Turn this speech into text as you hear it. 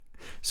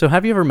So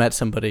have you ever met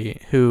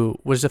somebody who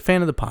was a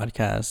fan of the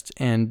podcast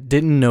and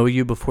didn't know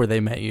you before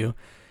they met you?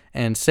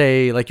 And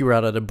say, like, you were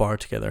out at a bar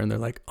together and they're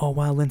like, oh,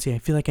 wow, Lindsay, I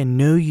feel like I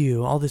know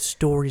you. All the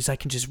stories I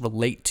can just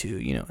relate to,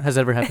 you know. Has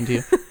that ever happened to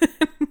you?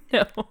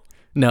 No.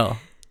 No.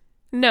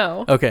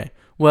 No. Okay.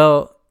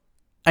 Well,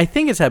 I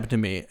think it's happened to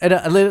me. It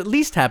at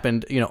least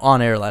happened, you know, on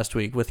air last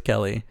week with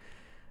Kelly.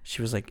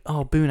 She was like,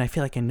 oh, Boone, I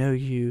feel like I know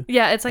you.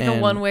 Yeah, it's like a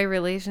one-way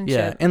relationship.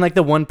 Yeah, and like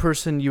the one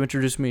person you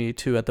introduced me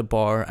to at the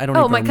bar, I don't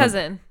even remember.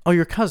 Cousin. Oh,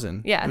 your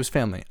cousin? Yeah. It was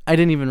family. I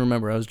didn't even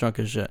remember. I was drunk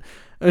as shit.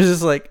 I was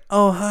just like,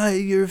 oh, hi,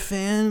 you're a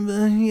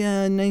fan?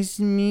 Yeah, nice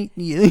to meet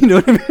you. You know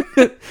what I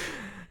mean?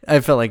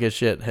 I felt like a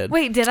shithead.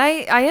 Wait, did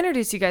I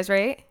introduced you guys,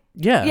 right?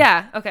 Yeah.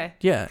 Yeah, okay.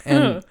 Yeah,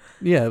 and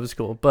yeah, it was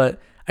cool.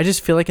 But I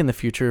just feel like in the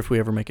future, if we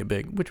ever make it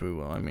big, which we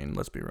will, I mean,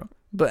 let's be real.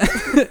 But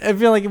I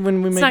feel like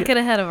when we let's make not it, get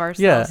ahead of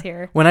ourselves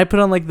here. When I put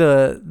on like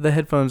the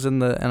headphones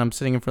and I'm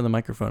sitting in front of the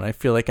microphone, I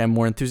feel like I'm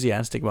more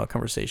enthusiastic about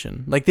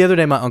conversation. Like the other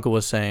day, my uncle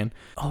was saying,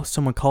 oh,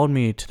 someone called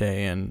me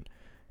today and,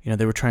 you know,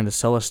 they were trying to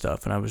sell us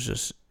stuff. And I was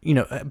just, you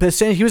know, but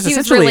he was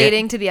essentially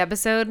relating to the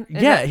episode.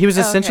 He was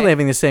essentially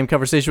having the same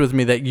conversation with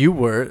me that you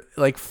were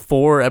like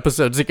 4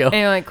 episodes ago. And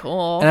you're like,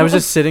 cool. And I was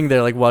just sitting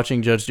there like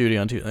watching Judge Judy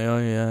on TV. Like, oh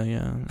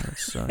yeah, that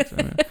sucks.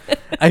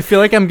 I feel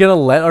like I'm gonna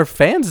let our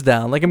fans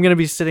down. Like I'm gonna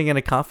be sitting in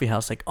a coffee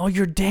house, like, oh,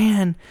 you're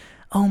Dan.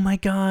 Oh my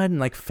god, and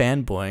like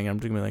fanboying. I'm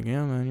gonna be like,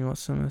 yeah, man, you want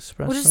some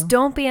espresso? Well, just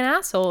don't be an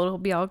asshole. It'll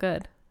be all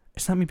good.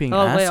 It's not me being an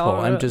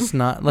asshole. I'm just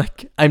not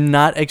like I'm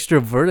not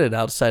extroverted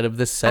outside of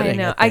this setting.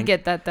 I know. I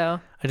get that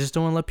though. I just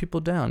don't want to let people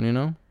down, you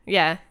know?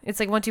 Yeah, it's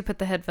like once you put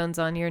the headphones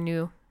on, you're a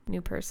new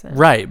person.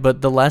 Right,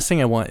 but the last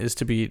thing I want is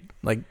to be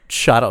like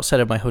shot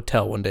outside of my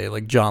hotel one day,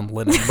 like John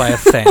Lennon by a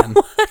fan.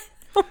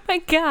 Oh my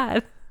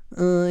god.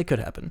 It could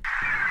happen.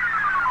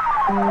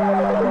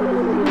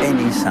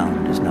 Any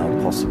sound is now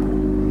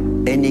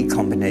possible. Any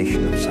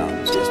combination of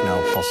sounds is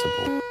now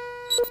possible.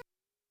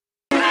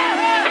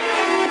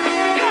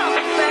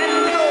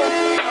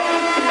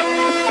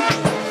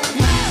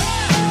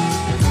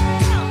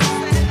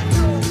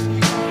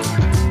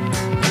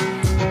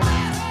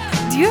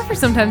 Do you ever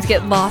sometimes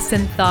get lost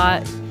in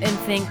thought and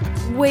think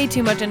way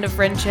too much into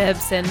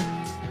friendships and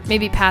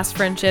maybe past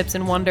friendships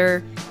and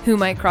wonder who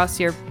might cross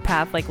your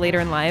path like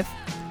later in life?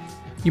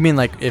 You mean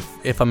like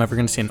if I'm ever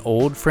going to see an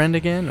old friend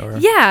again, or?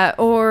 Yeah,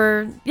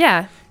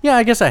 Yeah,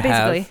 I guess I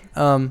basically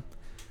have.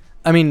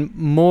 I mean,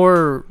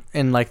 more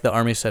in like the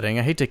army setting.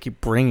 I hate to keep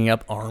bringing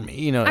up army.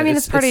 You know, I mean,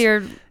 it's part of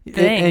your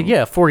thing.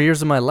 Yeah, 4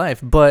 years of my life,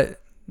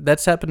 but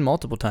that's happened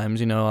multiple times.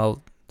 You know,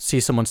 I'll see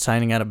someone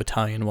signing out a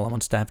battalion while I'm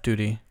on staff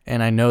duty,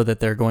 and I know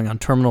that they're going on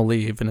terminal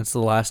leave, and it's the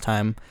last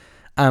time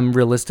I'm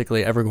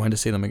realistically ever going to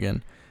see them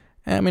again.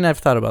 I mean, I've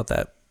thought about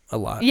that a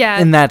lot. Yeah.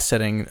 In that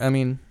setting, I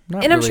mean,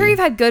 not and I'm really. sure you've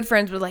had good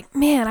friends, but like,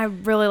 man, I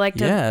really like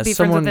to be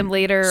friends with them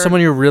later. Someone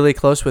you're really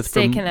close with,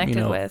 stay from,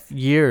 connected with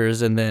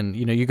years, and then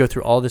you go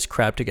through all this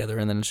crap together,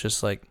 and then it's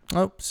just like,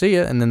 oh, see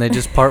ya, and then they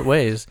just part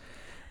ways.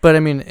 But I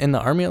mean, in the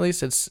army, at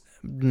least, it's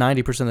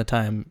 90% of the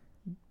time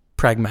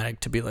pragmatic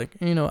to be like,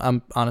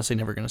 I'm honestly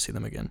never going to see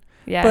them again.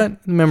 Yeah.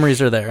 But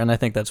memories are there, and I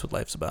think that's what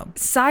life's about.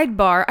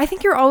 Sidebar, I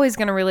think you're always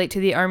going to relate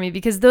to the army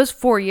because those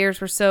 4 years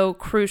were so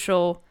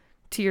crucial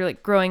to your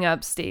like growing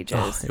up stages.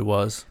 Oh, it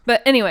was.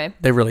 But anyway,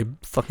 they really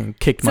fucking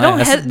kicked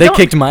my ass. They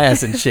kicked my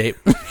ass in shape.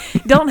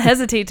 Don't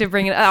hesitate to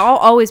bring it. I'll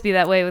always be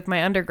that way with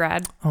my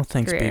undergrad. Oh,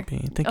 thanks, career.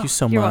 baby. Thank you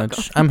so you're much.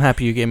 welcome. I'm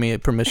happy you gave me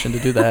permission to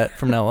do that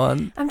from now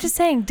on. I'm just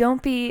saying,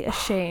 don't be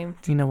ashamed.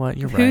 You know what?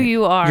 You're right. Who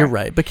you are. You're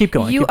right. But keep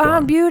going. You keep going.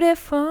 are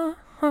beautiful.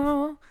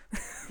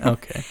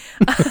 Okay.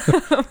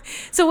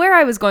 So where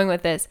I was going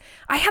with this,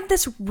 I had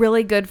this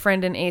really good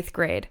friend in 8th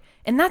grade,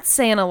 and that's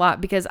saying a lot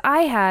because I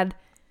had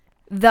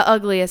the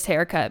ugliest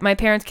haircut. My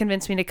parents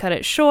convinced me to cut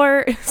it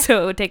short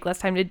so it would take less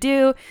time to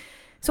do.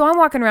 So I'm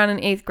walking around in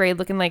 8th grade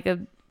looking like a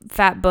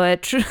fat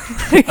butch.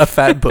 A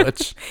fat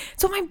butch.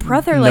 So my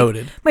brother,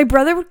 Noted. My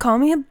brother would call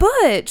me a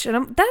butch,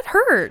 and that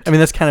hurt. I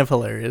mean, that's kind of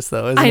hilarious,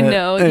 though, isn't it? I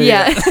know,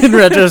 yeah. In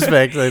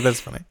retrospect, like, that's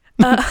funny.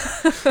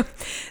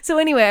 So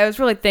anyway, I was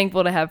really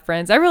thankful to have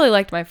friends. I really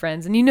liked my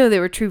friends, and they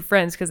were true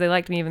friends because they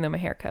liked me even though my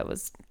haircut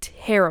was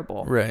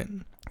terrible. Right.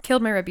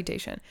 Killed my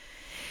reputation.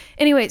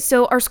 Anyway,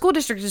 so our school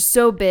district is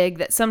so big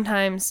that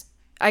sometimes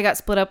I got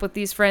split up with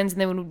these friends and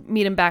then would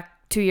meet them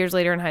back 2 years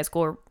later in high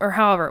school or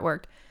however it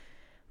worked.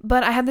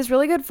 But I had this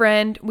really good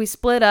friend. We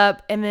split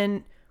up, and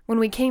then when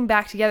we came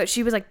back together,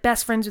 she was like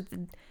best friends with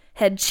the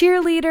head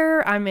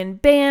cheerleader. I'm in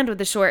band with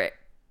the short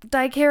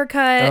dyke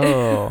haircut.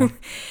 Oh.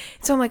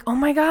 So I'm like, oh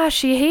my gosh,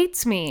 she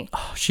hates me.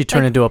 Oh, she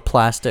turned into a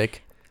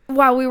plastic.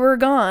 While we were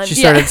gone. She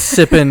started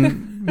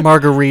sipping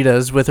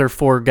margaritas with her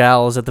 4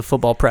 gals at the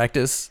football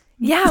practice.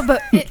 Yeah,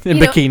 but in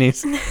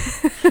bikinis.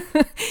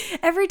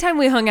 Every time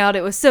we hung out,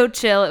 it was so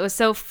chill. It was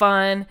so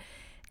fun.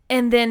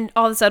 And then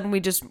all of a sudden,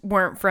 we just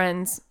weren't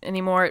friends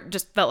anymore. It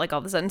just felt like all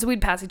of a sudden. So we'd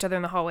pass each other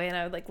in the hallway, and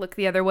I would like look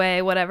the other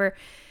way, whatever.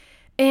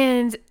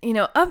 And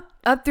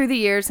up through the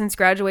years since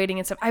graduating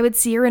and stuff, I would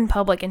see her in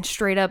public and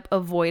straight up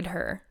avoid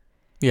her.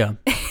 Yeah.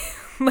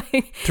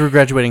 Like, through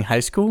graduating high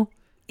school?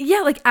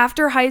 Yeah, like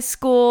after high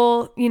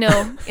school,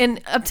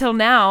 and up till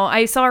now.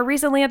 I saw her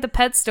recently at the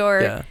pet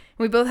store. Yeah.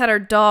 We both had our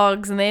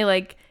dogs, and they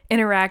like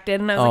interacted,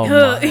 and I was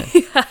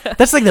my.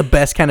 That's like the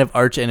best kind of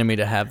arch enemy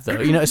to have, though.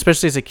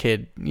 Especially as a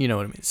kid. You know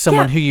what I mean?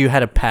 Someone who you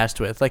had a past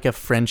with, like a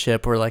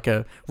friendship or like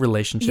a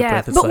relationship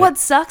with. It's but like, what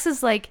sucks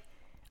is like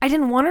I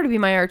didn't want her to be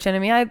my arch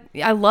enemy.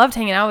 I loved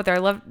hanging out with her. I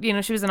loved,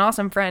 she was an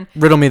awesome friend.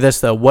 Riddle me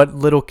this though: what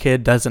little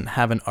kid doesn't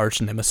have an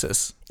arch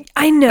nemesis?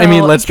 I know. I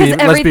mean, let's be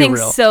everything's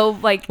real. so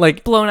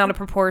like blown out of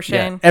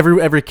proportion. Yeah,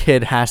 every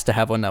kid has to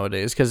have one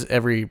nowadays because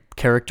every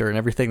character and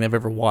everything they've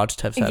ever watched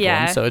has had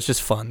one. So it's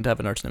just fun to have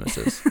an arch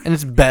nemesis, and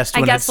it's best.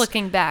 I when guess it's,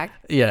 looking back.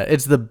 Yeah,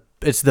 it's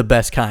the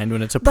best kind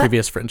when it's a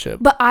previous friendship.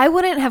 But I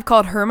wouldn't have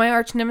called her my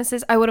arch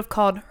nemesis. I would have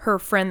called her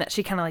friend that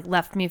she kind of like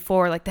left me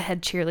for, like the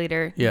head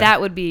cheerleader. Yeah.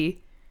 That would be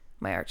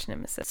my arch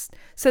nemesis.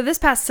 So this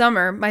past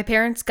summer, my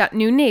parents got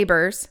new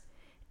neighbors.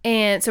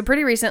 And so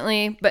pretty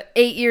recently, but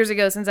 8 years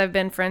ago since I've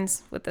been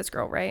friends with this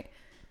girl, right?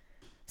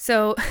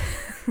 So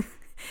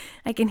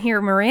I can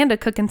hear Miranda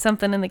cooking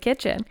something in the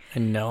kitchen. I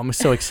know. I'm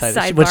so excited.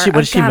 Sidebar.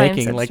 What's she God, I'm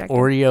making? so like distracted.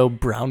 Oreo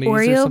brownies or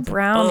Oreo something?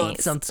 brownies. Oh,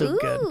 it sounds so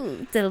good.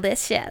 Ooh,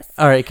 delicious.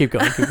 All right, keep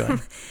going.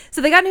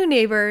 So they got new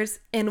neighbors.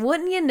 And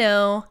wouldn't you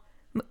know,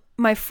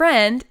 my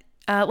friend,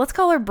 let's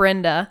call her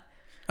Brenda.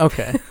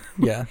 Okay.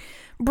 Yeah.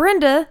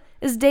 Brenda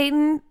is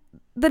dating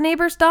the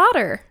neighbor's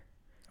daughter.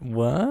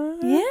 What?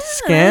 Yeah.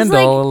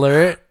 Scandal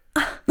alert.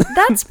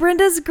 That's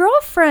Brenda's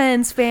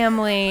girlfriend's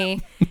family.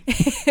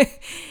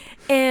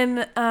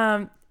 And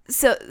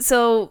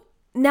so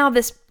now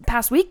this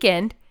past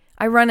weekend,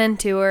 I run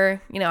into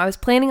her. I was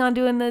planning on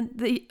doing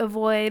the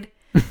avoid,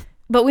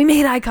 but we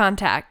made eye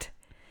contact.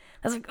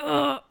 I was like,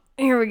 oh,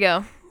 here we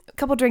go. A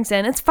couple drinks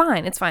in. It's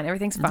fine.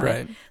 Everything's fine.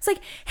 Right. It's like,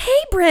 hey,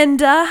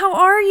 Brenda, how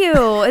are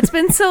you? It's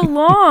been so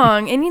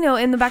long. And,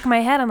 in the back of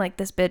my head, I'm like,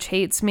 this bitch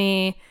hates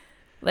me.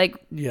 Like,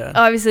 Yeah.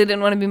 obviously didn't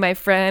want to be my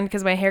friend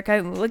because my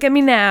haircut. Look at me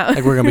now.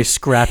 Like we're gonna be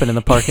scrapping in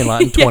the parking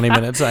lot in 20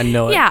 minutes. I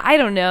know it. Yeah, I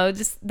don't know.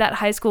 Just that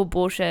high school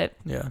bullshit.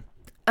 Yeah.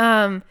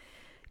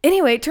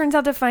 Anyway, it turns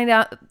out to find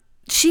out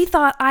she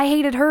thought I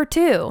hated her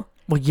too.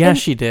 Well, yeah, And-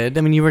 she did.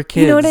 I mean, you were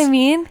kids. You know what I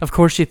mean? Of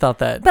course, she thought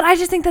that. But I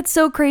just think that's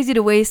so crazy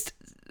to waste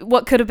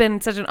what could have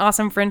been such an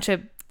awesome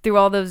friendship through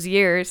all those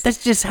years.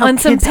 That's just how on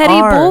kids some petty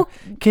are.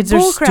 Kids are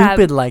bullcrap.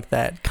 stupid like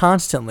that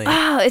constantly.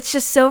 Oh, it's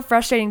just so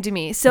frustrating to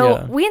me. So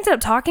Yeah. we ended up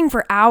talking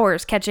for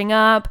hours, catching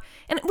up,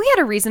 and we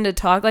had a reason to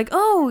talk. Like,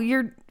 oh,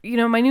 you're,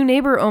 my new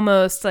neighbor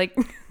almost. Like,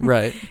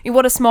 Right.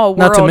 what a small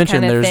world. Not to mention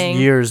kind of there's thing.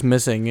 years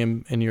missing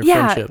in your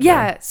Yeah, friendship.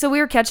 yeah. So we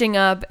were catching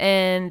up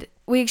and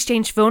we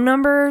exchanged phone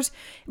numbers.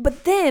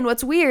 But then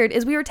what's weird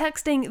is we were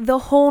texting the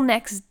whole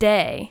next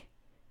day.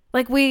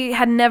 Like we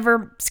had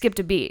never skipped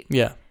a beat.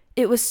 Yeah.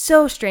 It was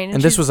so strange.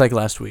 And this was like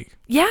last week.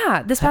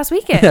 Yeah, this past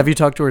weekend. Have you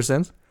talked to her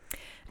since?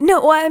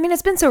 No, well, I mean,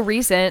 it's been so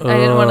recent. I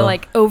didn't want to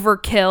like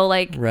overkill.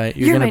 Like, Right.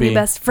 you're my new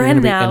best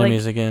friend now. Like,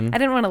 enemies again. I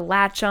didn't want to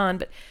latch on,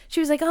 but she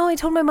was like, "Oh, I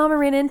told my mom I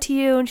ran into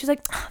you," and she's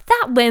like, "Oh,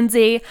 "That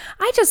Lindsay,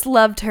 I just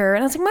loved her,"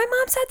 and I was like, "My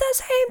mom said the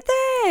same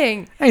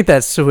thing." Ain't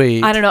that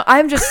sweet? I don't know.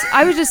 I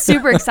was just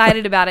super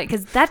excited about it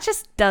because that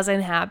just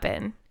doesn't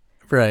happen.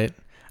 Right.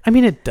 I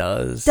mean, it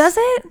does. Does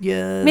it?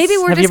 Yes. Maybe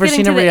we're Have just you ever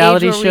getting seen to a the age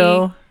reality where we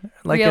show?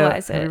 Like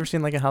realize Have you it. ever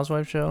seen like a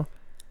housewife show?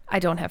 I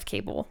don't have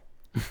cable.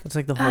 It's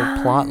like the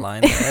whole plot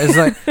line. It's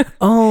like,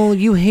 oh,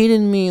 you hated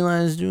me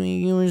last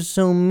week. You were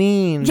so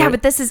mean. Yeah,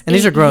 but this is and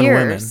these are 8 grown years.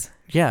 women.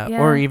 Yeah,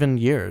 Yeah. or even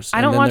years. I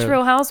And don't then watch they're-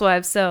 Real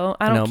Housewives, so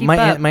I don't No, keep my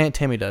up. Aunt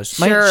Tammy does.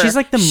 Sure. She's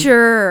like the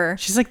sure.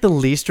 She's like the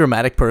least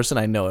dramatic person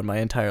I know in my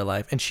entire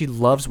life, and she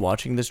loves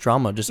watching this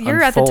drama just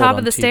You're at the unfold top on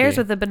of the TV. stairs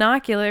with the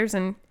binoculars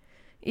and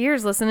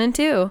ears listening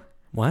too.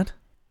 What?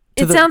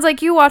 It sounds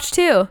like you watch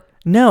too.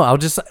 No, I'll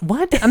just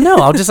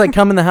I'll just like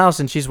come in the house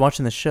and she's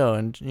watching the show,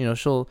 and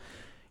she'll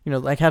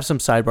like have some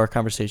sidebar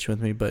conversation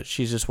with me, but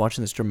she's just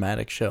watching this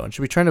dramatic show and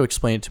she'll be trying to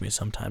explain it to me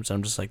sometimes.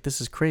 I'm just like, this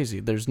is crazy.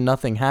 There's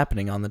nothing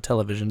happening on the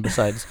television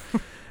besides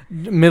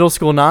middle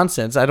school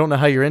nonsense. I don't know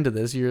how you're into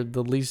this. You're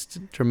the least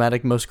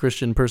dramatic, most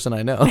Christian person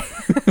I know.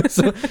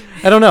 So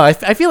I don't know. I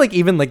feel like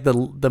even like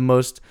the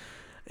most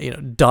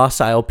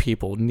docile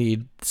people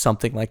need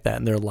something like that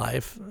in their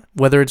life,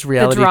 whether it's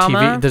reality drama?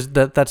 TV. There's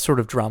that sort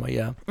of drama.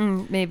 Yeah.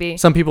 Maybe.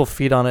 Some people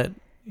feed on it,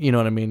 you know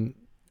what I mean,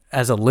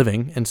 as a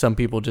living, and some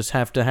people just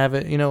have to have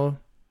it,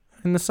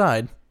 in the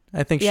side.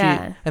 I think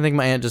Yeah. I think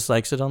my aunt just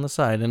likes it on the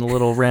side in a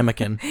little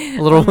ramekin, a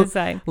On the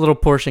side. little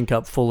portion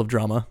cup full of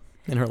drama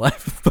in her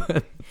life.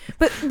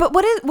 But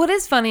what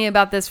is funny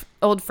about this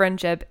old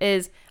friendship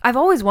is I've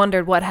always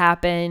wondered what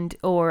happened,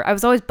 or I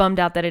was always bummed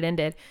out that it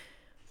ended.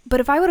 But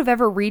if I would have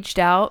ever reached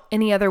out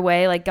any other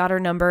way, like got her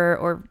number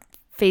or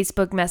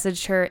Facebook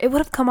messaged her, it would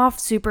have come off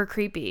super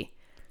creepy.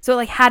 So it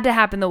like had to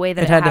happen the way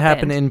that It had to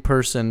happen in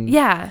person.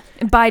 Yeah,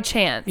 by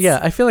chance. Yeah,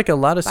 I feel like a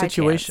lot of By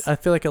situations. chance.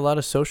 I feel like a lot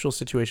of social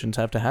situations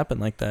have to happen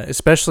like that,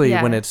 especially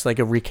when it's like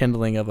a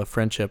rekindling of a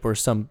friendship or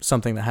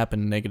something that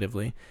happened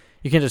negatively.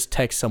 You can't just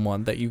text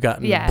someone that you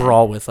got in a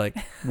brawl with, like,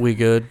 "We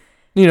good?"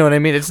 You know what I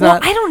mean? It's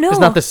not. I don't know. It's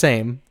not the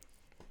same.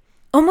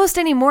 Almost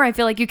anymore, I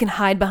feel like you can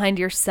hide behind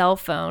your cell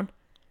phone.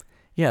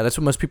 Yeah, that's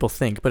what most people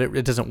think, but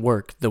it doesn't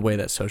work the way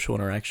that social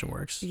interaction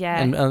works. Yeah.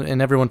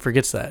 And everyone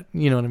forgets that.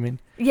 You know what I mean?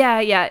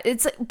 Yeah.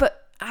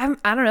 But I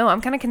don't know.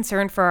 I'm kind of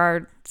concerned for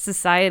our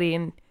society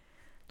and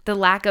the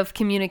lack of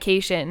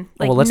communication,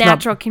 like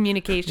natural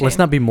communication. Let's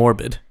not be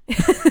morbid.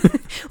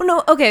 Well,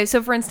 no. Okay.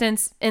 So for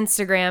instance,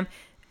 Instagram,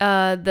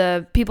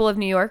 the People of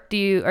New York.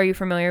 Are you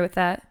familiar with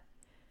that?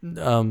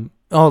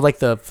 Like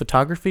the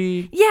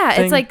photography. Yeah.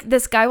 thing? It's like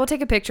this guy will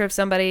take a picture of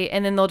somebody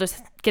and then they'll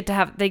just get to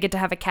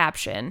have a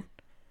caption.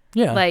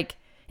 Yeah. Like,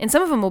 and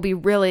some of them will be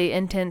really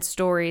intense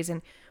stories.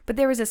 But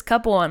there was this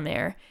couple on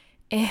there,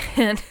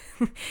 and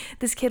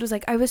this kid was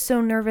like, I was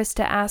so nervous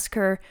to ask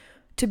her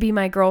to be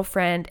my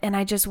girlfriend, and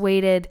I just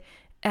waited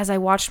as I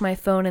watched my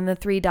phone and the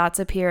 3 dots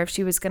appear if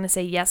she was going to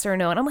say yes or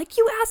no. And I'm like,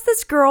 you asked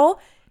this girl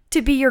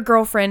to be your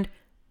girlfriend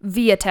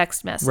via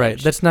text message.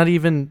 Right. That's not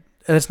even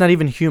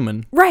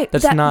human. Right.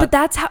 But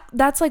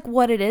that's like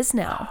what it is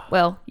now.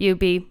 Well, you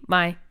be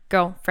my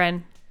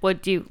girlfriend.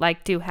 Would you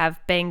like to have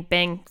bang,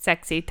 bang,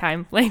 sexy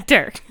time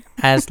later?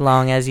 As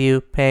long as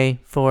you pay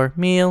for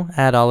meal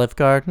at Olive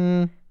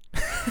Garden.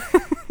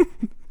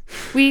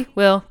 We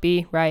will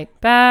be right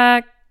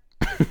back.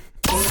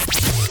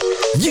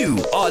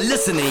 You are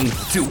listening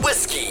to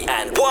Whiskey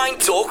and Wine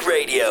Talk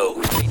Radio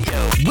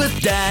with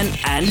Dan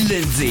and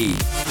Lindsay.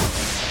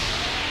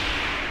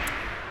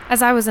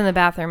 As I was in the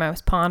bathroom, I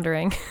was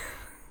pondering.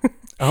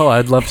 Oh,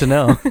 I'd love to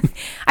know.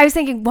 I was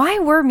thinking, why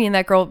were me and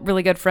that girl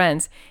really good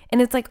friends?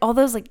 And it's like all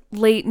those like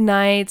late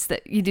nights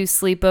that you do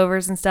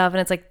sleepovers and stuff,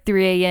 and it's like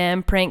 3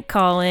 a.m. prank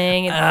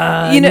calling.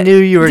 And, I knew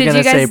you were going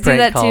to say prank calling. Did you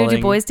guys do that too?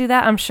 Do boys do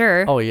that? I'm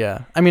sure. Oh,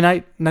 yeah. I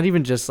mean, not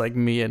even just like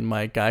me and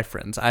my guy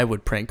friends. I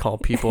would prank call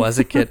people as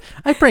a kid.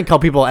 I prank call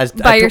people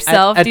by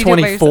yourself. At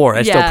 24,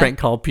 I still prank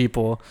call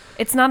people.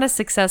 It's not as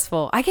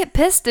successful. I get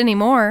pissed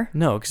anymore.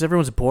 No, because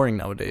everyone's boring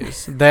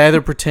nowadays. They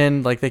either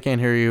pretend like they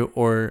can't hear you,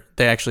 or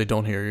they actually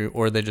don't hear you,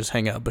 or they just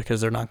hang up because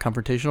they're not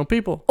confrontational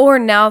people. Or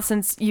now,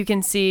 since you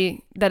can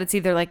see that it's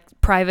either like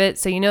private,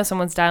 so you know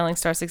someone's dialing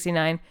star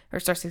 69 or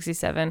star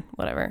 67,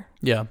 whatever.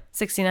 Yeah.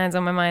 69's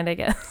on my mind, I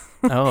guess.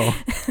 Oh,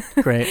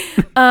 great.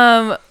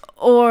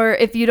 Or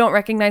if you don't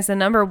recognize the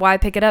number, why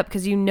pick it up?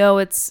 Because you know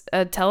it's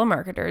a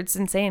telemarketer. It's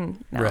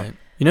insane now. Right.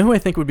 You know who I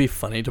think would be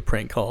funny to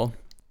prank call?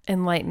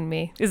 Enlighten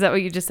me. Is that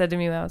what you just said to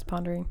me when I was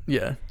pondering?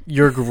 Yeah.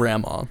 Your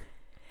grandma.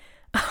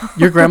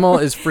 Your grandma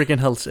is freaking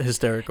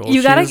hysterical.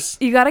 You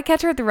gotta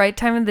catch her at the right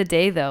time of the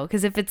day though,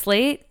 because if it's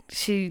late,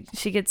 she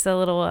gets a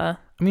little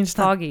it's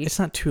foggy. It's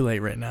not too late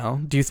right now.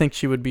 Do you think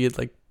she would be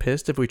like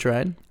pissed if we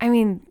tried? I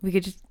mean, we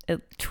could just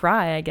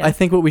try, I guess. I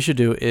think what we should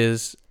do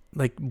is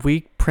like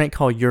we prank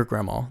call your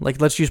grandma. Like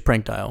let's use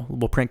prank dial.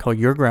 We'll prank call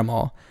your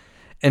grandma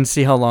and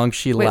see how long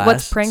she lasts. Wait,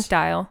 what's prank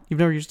dial? You've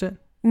never used it?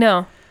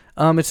 No.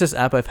 It's this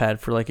app I've had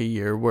for like a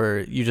year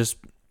where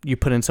you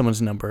put in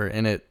someone's number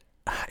and it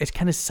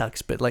kind of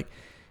sucks, but like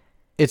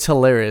it's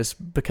hilarious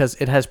because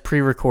it has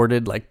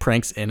pre-recorded like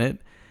pranks in it,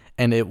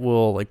 and it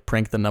will like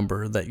prank the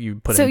number that you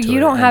put into it. So you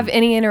don't have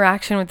any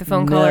interaction with the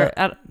phone caller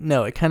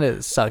No, it kind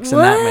of sucks in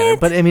that manner.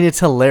 But I mean, it's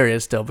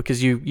hilarious still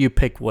because you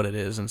pick what it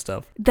is and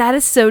stuff. That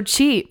is so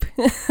cheap.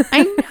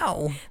 I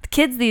know. The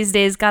kids these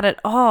days got it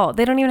all.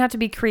 They don't even have to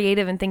be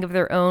creative and think of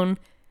their own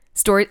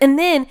story and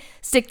then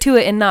stick to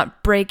it and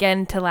not break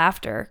into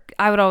laughter.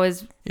 I would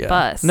always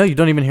bust. No, you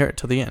don't even hear it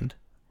till the end.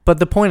 But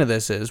the point of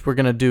this is we're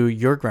going to do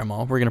your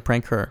grandma. We're going to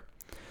prank her.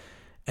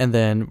 And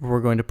then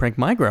we're going to prank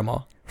my grandma.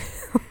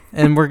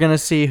 And we're going to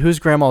see whose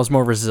grandma is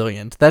more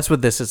resilient. That's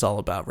what this is all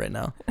about right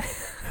now.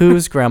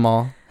 Whose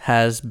grandma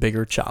has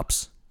bigger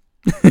chops.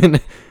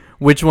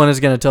 Which one is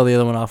going to tell the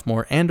other one off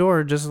more and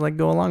or just like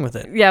go along with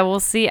it. Yeah, we'll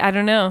see. I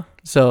don't know.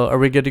 So are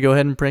we good to go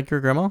ahead and prank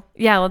your grandma?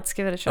 Yeah, let's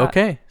give it a shot.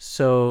 Okay.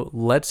 So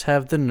let's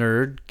have the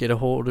nerd get a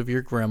hold of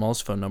your grandma's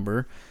phone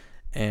number.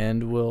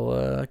 And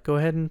we'll go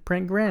ahead and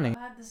prank Granny. I've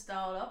had this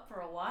dialed up for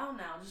a while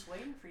now, just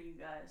waiting for you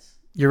guys.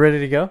 You ready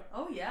to go?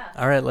 Oh, yeah.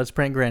 All right, let's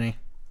prank Granny.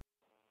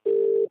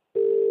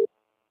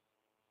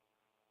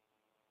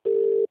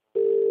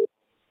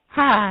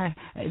 Hi.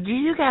 Do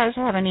you guys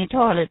have any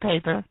toilet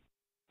paper?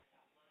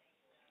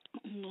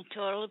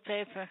 Toilet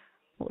paper?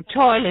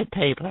 Toilet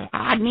paper.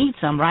 I need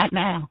some right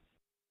now.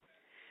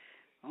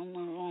 Oh,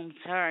 I'm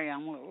sorry,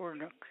 I'm at work.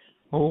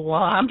 Oh,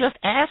 well, I'm just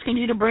asking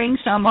you to bring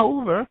some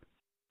over.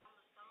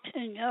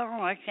 No,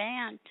 I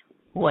can't.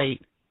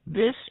 Wait,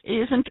 this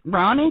isn't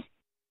Ronnie?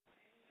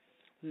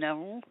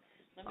 No.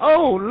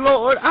 Oh,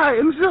 Lord, I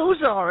am so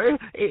sorry.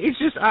 It's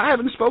just I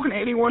haven't spoken to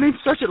anyone in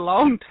such a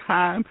long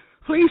time.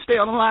 Please stay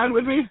on the line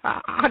with me.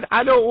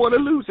 I don't want to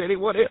lose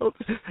anyone else.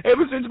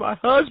 Ever since my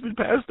husband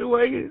passed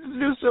away, it's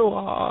just so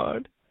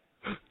hard.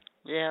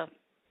 Yeah.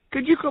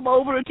 Could you come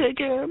over and take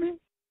care of me?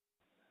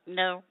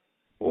 No.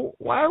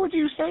 Why would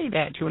you say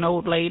that to an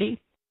old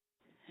lady?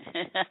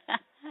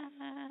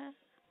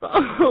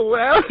 Oh,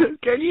 well,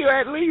 can you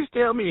at least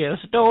tell me a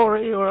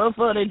story or a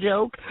funny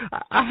joke?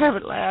 I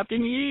haven't laughed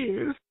in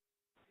years.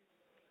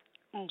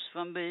 It's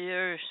going to be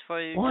years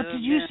for you. What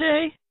did you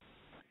say?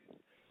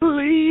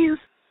 Please?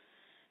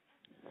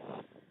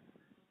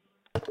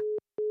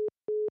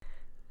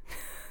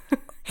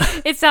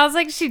 It sounds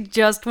like she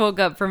just woke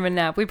up from a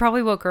nap. We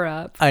probably woke her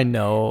up. I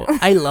know.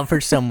 I love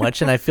her so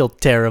much, and I feel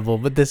terrible,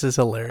 but this is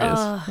hilarious.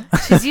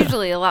 She's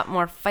usually a lot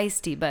more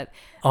feisty, but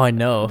Oh, I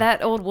know.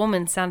 that old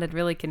woman sounded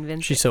really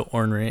convincing. She's so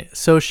ornery.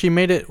 So she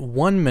made it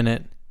 1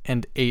 minute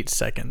and 8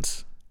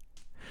 seconds.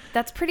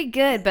 That's pretty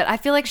good, but I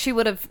feel like she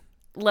would have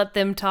let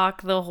them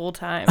talk the whole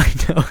time. I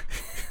know.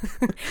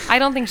 I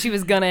don't think she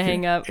was gonna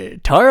hang up.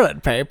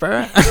 Toilet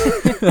paper.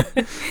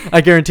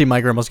 I guarantee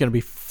my grandma's gonna be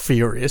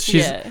furious.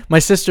 My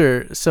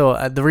sister.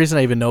 So the reason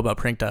I even know about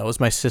prank dial was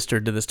my sister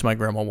did this to my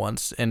grandma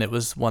once, and it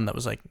was one that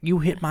was like, "You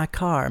hit my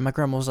car," and my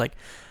grandma was like,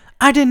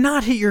 "I did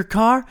not hit your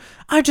car.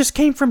 I just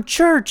came from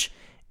church,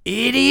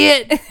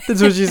 idiot."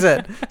 That's what she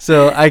said.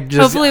 So I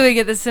just Hopefully we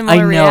get the similar I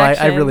know.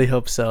 reaction. I really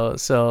hope so.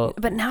 So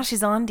But now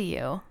she's onto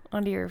your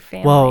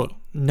family. well.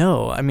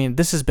 No, I mean,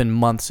 this has been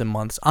months and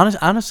months.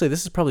 Honestly,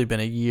 this has probably been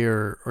a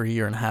year or a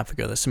year and a half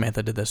ago that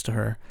Samantha did this to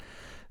her.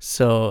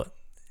 So,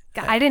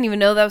 God, I didn't even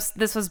know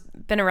this was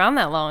been around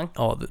that long.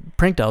 oh, the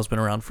prank dial's been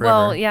around forever.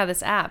 Well, yeah,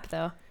 this app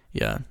though.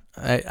 Yeah.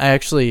 I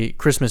actually,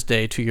 Christmas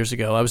Day 2 years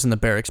ago, I was in the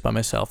barracks by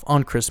myself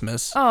on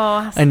Christmas.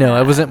 Oh, I know, I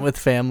sad. wasn't with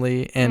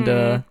family, and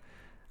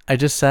I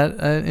just sat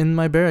in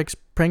my barracks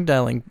prank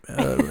dialing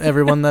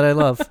everyone that I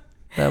love.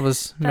 That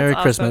was Merry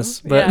That's Christmas.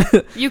 awesome. But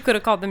Yeah. You could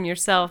have called them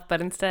yourself, but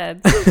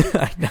instead.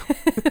 I know.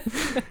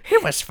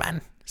 It was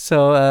fun.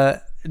 So,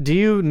 do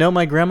you know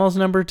my grandma's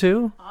number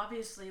too?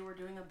 Obviously, we're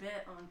doing a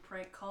bit on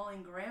prank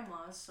calling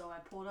grandmas, so I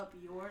pulled up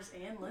yours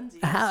and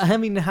Lindsay's.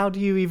 How do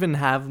you even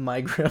have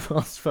my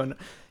grandma's phone?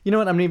 You know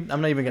what? I'm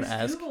not even gonna Just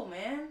ask. Google,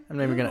 man. I'm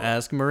not even gonna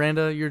ask.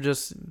 Miranda,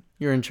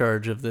 you're in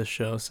charge of this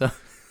show. So,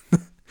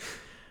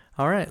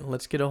 all right,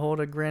 let's get a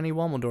hold of Granny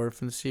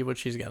Wommeldorf and see what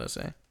she's got to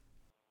say.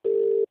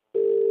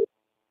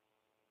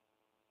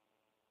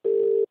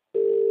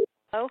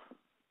 Hello?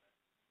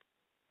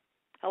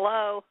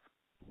 Hello?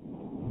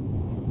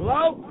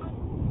 Hello?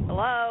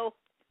 Hello?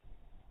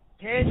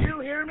 Can you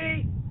hear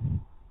me?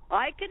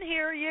 I can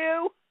hear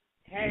you.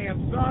 Hey,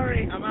 I'm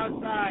sorry. I'm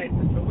outside.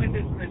 The wind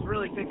is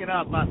really picking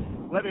up.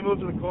 Let me move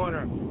to the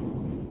corner.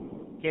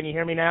 Can you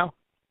hear me now?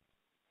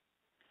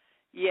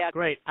 Yeah.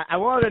 Great. I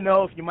wanted to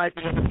know if you might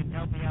be able to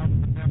help me out.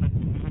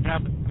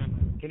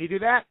 Can you do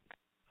that?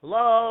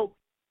 Hello?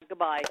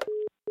 Goodbye.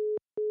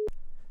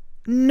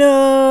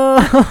 No,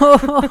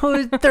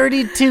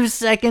 32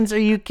 seconds. Are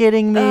you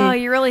kidding me? Oh,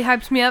 you really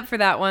hyped me up for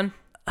that one.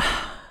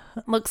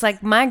 Looks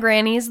like my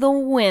granny's the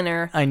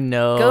winner. I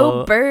know.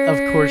 Go Bird.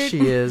 Of course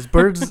she is.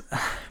 Birds.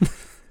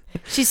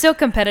 She's so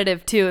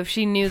competitive too. If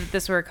she knew that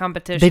this were a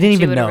competition, They didn't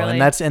she even would've know, really,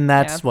 and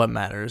that's yeah. what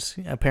matters.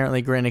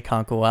 Apparently, Granny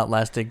Conkle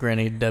outlasted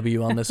Granny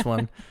W on this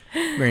one.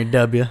 Granny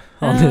W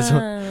on this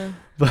one.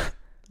 But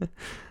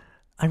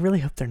I really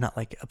hope they're not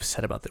like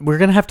upset about that. We're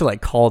gonna have to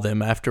like call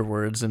them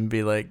afterwards and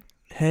be like,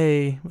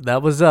 "Hey,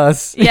 that was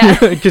us." Yeah.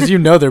 Because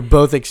they're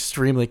both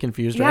extremely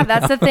confused. Yeah, right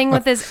that's now. the thing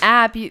with this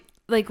app.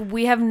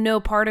 We have no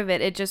part of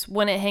it. It just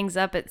when it hangs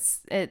up,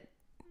 it.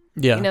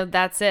 Yeah.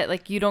 That's it.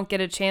 Like you don't get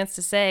a chance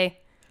to say,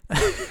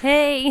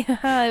 "Hey,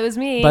 it was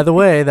me." By the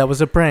way, that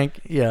was a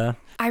prank. Yeah.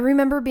 I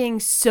remember being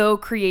so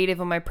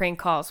creative on my prank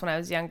calls when I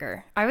was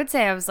younger. I would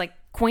say I was like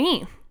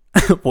queen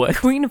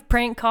What? of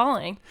prank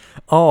calling.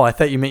 Oh, I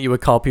thought you meant you would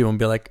call people and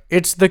be like,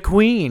 "It's the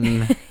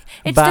Queen."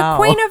 It's Bow. the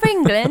Queen of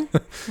England.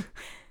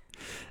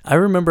 I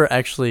remember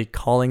actually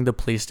calling the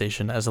police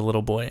station as a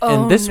little boy.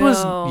 Oh, And this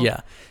no.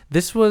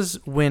 this was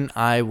when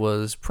I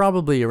was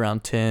probably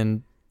around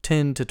 10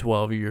 to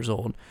 12 years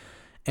old.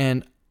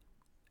 And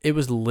it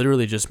was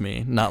literally just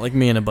me, not like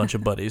me and a bunch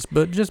of buddies,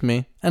 but just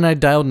me. And I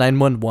dialed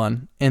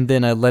 911 and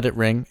then I let it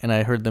ring and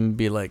I heard them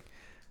be like,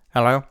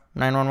 "Hello,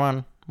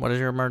 911, what is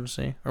your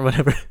emergency?" or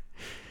whatever.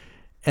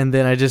 And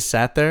then I just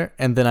sat there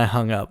and then I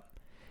hung up.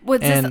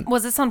 Was And-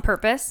 this on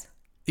purpose?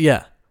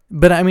 Yeah.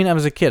 But I mean, I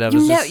was a kid.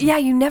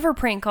 You never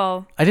prank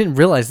call. I didn't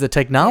realize the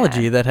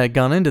technology Yeah. that had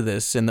gone into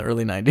this in the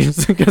early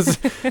 90s because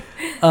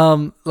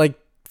like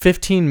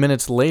 15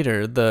 minutes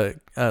later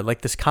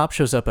this cop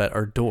shows up at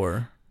our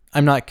door.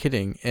 I'm not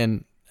kidding.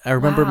 And I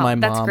remember Wow, my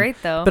mom. that's great,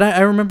 though. But I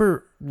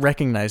remember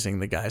recognizing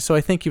the guy. So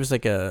I think he was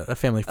like a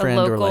family friend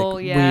or local,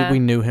 like yeah. we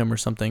knew him or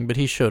something, but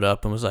he showed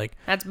up and was like,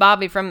 That's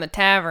Bobby from the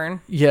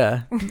tavern.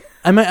 yeah.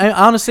 I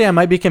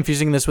might be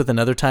confusing this with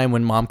another time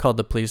when mom called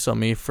the police on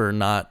me for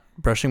not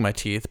brushing my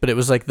teeth, but it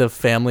was like the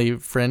family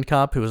friend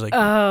cop who was like,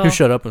 Oh. who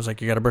showed up and was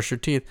like, "You got to brush your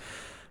teeth."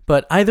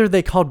 But either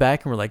they called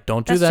back and were like,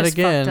 "Don't do That's that just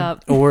again,"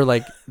 fucked up. or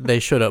like they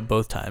showed up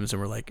both times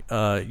and were like,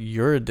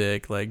 "You're a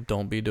dick. Like,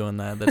 don't be doing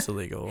that. That's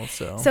illegal."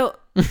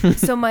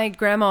 So my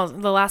grandma,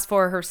 the last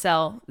four of her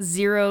cell,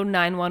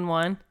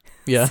 0911.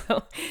 yeah.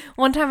 So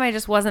one time I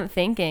just wasn't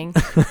thinking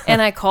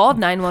and I called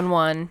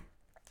 911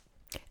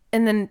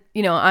 and then,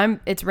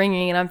 it's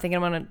ringing and I'm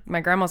thinking my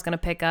grandma's going to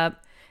pick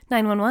up.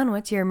 911,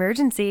 what's your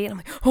emergency? And I'm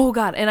like, oh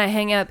God. And I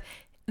hang up.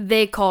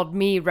 They called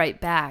me right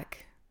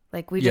back.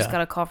 Like, we just Yeah.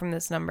 got a call from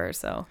this number.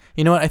 So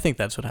You know what? I think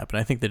that's what happened.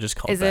 I think they just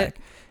called Is it?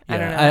 back. I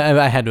don't Yeah, know.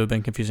 I had to have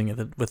been confusing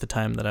it with the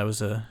time that I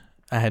was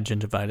I had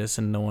gingivitis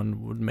and no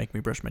one would make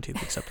me brush my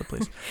teeth except the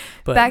police.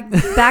 But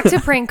back to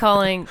prank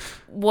calling.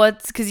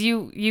 Because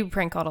you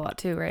prank called a lot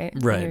too, right?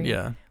 Right,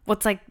 yeah.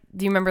 What's like,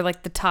 do you remember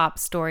like the top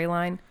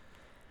storyline?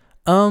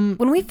 When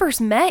When we first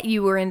met,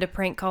 you were into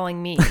prank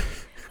calling me.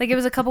 Like it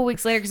was a couple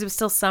weeks later because it was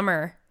still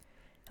summer.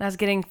 And I was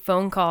getting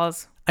phone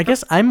calls. I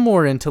guess I'm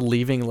more into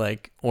leaving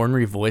like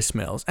ornery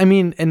voicemails. I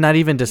mean, and not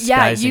even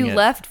disguising it. Yeah, you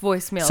left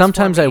voicemails.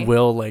 Sometimes for I me.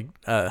 will like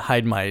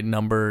hide my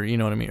number, you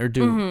know what I mean? Or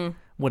do,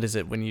 what is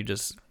it when you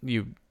just,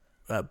 you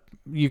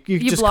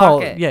just block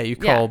call, it. you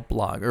call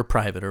blog or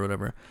private or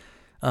whatever.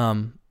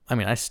 I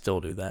mean, I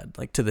still do that.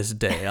 Like to this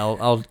day,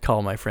 I'll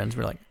call my friends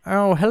and be like,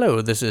 "Oh,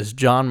 hello, this is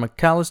John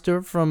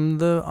McAllister from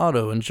the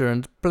auto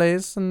insurance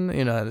place," and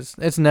you know,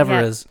 it's never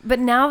as. But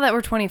now that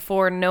we're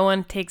 24, no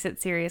one takes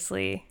it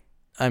seriously.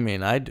 I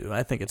mean, I do.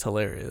 I think it's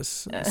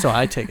hilarious, so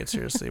I take it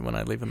seriously when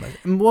I leave a message.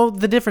 Well,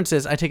 the difference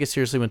is I take it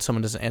seriously when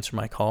someone doesn't answer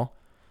my call.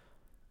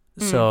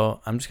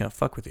 So I'm just gonna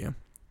fuck with you.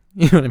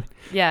 You know what I mean?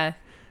 Yeah.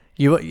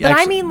 But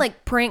I mean,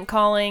 like prank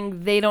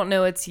calling, they don't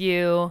know it's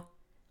you.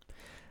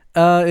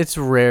 It's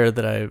rare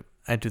that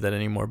I do that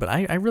anymore, but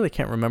I really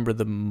can't remember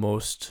the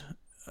most.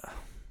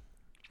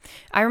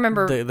 I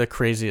remember the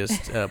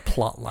craziest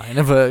plot line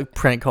of a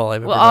prank call I've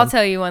ever Well, done. I'll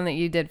tell you one that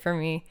you did for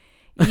me.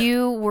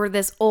 You were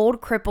this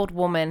old crippled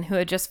woman who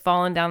had just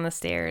fallen down the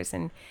stairs,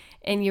 and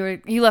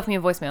you left me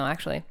a voicemail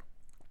actually,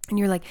 and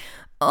you're like,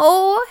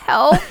 "Oh,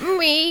 help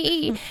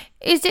me!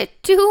 Is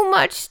it too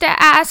much to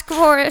ask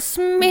for a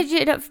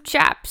smidget of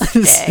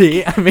chapstick?"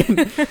 See, I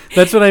mean,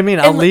 that's what I mean.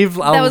 I'll leave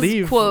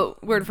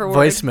quote word for word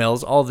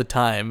voicemails all the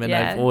time, and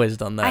Yeah. I've always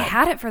done that. I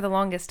had it for the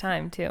longest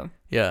time too.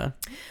 Yeah.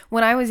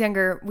 When I was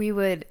younger,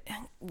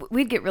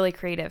 we'd get really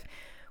creative.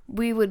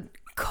 We would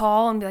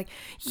call and be like,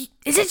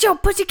 "Is it your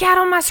pussycat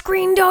on my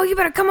screen door? You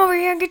better come over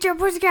here and get your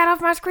pussycat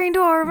off my screen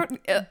door."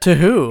 To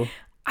who?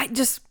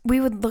 We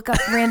would look up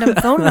random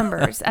phone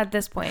numbers at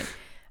this point.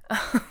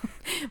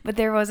 But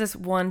there was this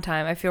one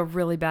time, I feel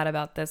really bad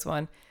about this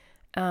one.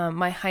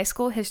 My high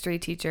school history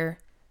teacher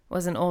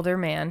was an older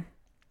man.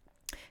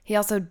 He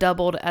also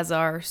doubled as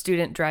our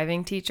student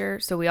driving teacher.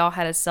 So we all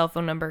had his cell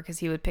phone number because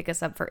he would pick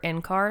us up for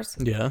in-cars.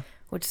 Yeah.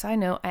 Which, side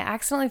note, I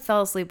accidentally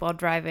fell asleep while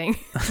driving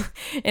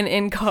an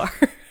in-car.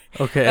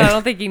 Okay. I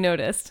don't think he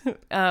noticed. It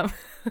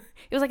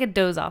was like a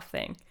doze-off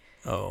thing.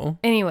 Oh.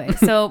 Anyway,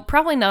 so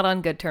probably not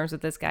on good terms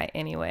with this guy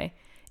anyway.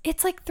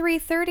 It's like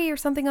 3:30 or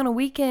something on a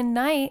weekend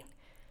night,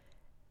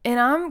 and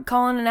I'm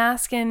calling and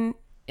asking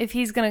if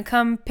he's going to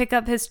come pick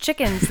up his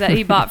chickens that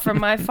he bought from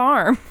my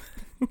farm.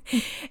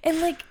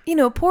 And like, you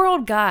know, poor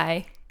old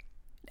guy.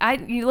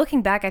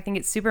 Looking back, I think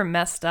it's super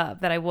messed up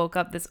that I woke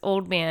up this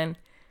old man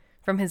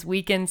from his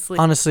weekend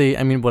sleep. Honestly,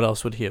 I mean, what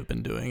else would he have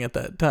been doing at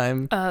that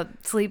time?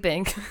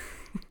 Sleeping.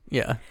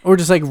 Yeah. Or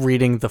just like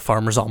reading the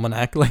Farmer's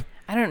Almanac. Like,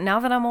 I don't, now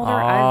that I'm older,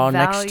 I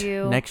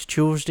value. Next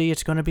Tuesday,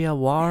 it's going to be a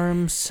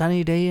warm,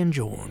 sunny day in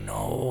June.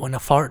 Oh, in a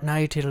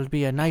fortnight, it'll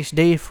be a nice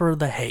day for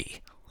the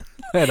hay.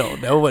 I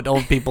don't know what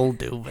old people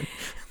do, but.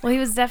 Well, he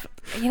was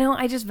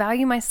I just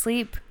value my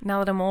sleep now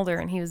that I'm older,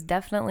 and he was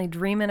definitely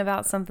dreaming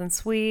about something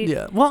sweet.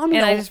 Yeah. Well, I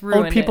mean, I just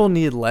ruined old people it.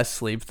 need less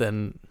sleep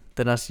than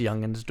us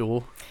youngins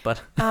do,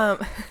 but.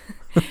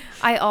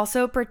 I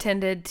also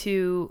pretended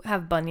to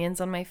have bunions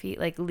on my feet,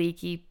 like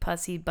leaky,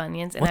 pussy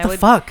bunions. And What the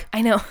fuck?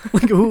 I know.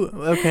 Like, ooh,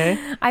 okay.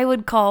 I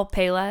would call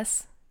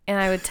Payless, and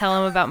I would tell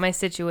him about my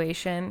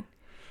situation.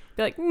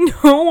 Be like,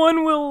 "No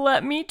one will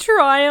let me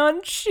try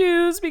on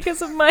shoes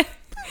because of my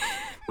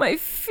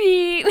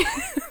feet."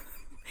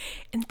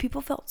 And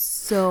people felt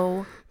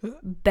so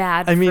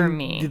bad I mean, for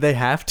me. they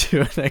have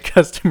to in a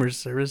customer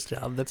service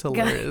job. That's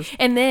hilarious.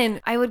 And then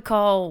I would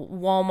call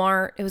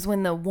Walmart. It was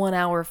when the 1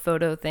 hour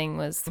photo thing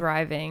was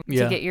thriving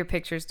Yeah. to get your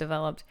pictures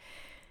developed.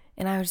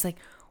 And I was like,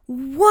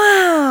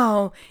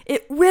 "Wow,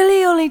 it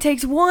really only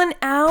takes 1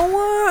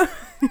 hour?"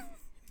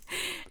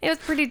 It was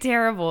pretty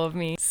terrible of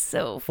me.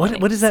 So funny.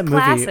 What is that movie?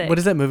 Classic. What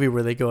is that movie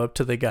where they go up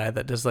to the guy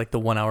that does like the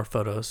 1 hour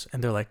photos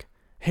and they're like,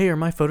 "Hey, are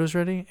my photos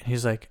ready?" And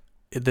he's like,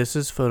 "This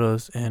is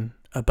photos in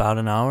about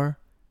an hour."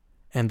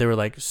 And they were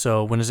like,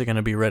 "So when is it going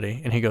to be ready?"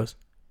 And he goes,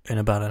 "In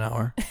about an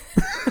hour."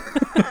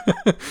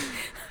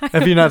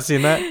 Have you not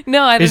seen that?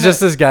 No, I don't He's know. just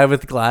this guy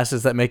with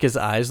glasses that make his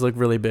eyes look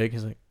really big.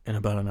 He's like, "In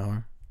about an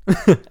hour."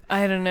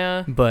 I don't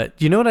know.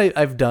 But you know what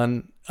I've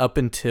done up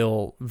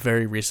until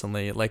very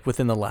recently, like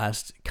within the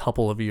last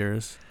couple of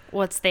years?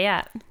 What's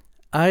that?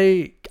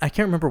 I can't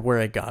remember where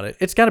I got it.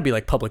 It's got to be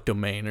like public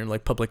domain or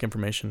like public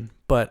information.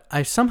 But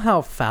I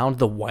somehow found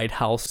the White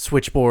House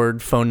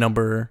switchboard phone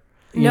number.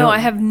 I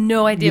have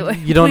no idea.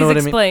 You don't know what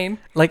Please explain. I mean?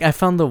 Like I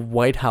found the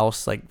White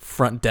House like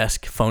front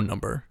desk phone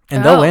number,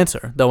 and Oh. they'll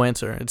answer. They'll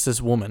answer. It's this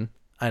woman.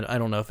 I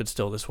don't know if it's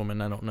still this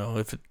woman. I don't know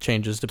if it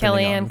changes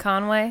depending Kellyanne on.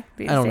 Conway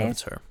these I don't know if days?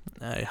 it's her.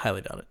 I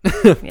highly doubt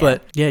it.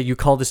 But yeah, you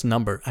call this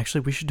number.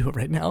 Actually, we should do it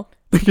right now.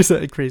 Is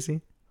that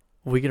crazy?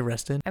 Will we get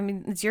arrested? I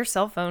mean, it's your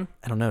cell phone.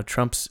 I don't know.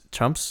 Trump's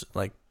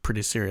like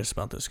pretty serious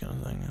about this kind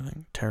of thing. I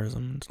think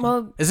terrorism. And stuff.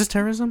 Well, is this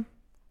terrorism?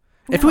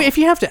 no. If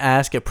you have to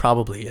ask, it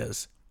probably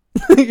is.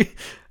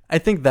 I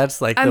think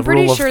that's like I'm the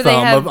pretty rule sure of they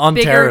thumb have on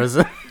bigger-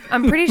 terrorism.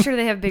 I'm pretty sure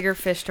they have bigger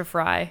fish to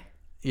fry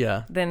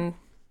Yeah, than.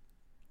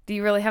 Do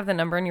you really have the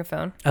number in your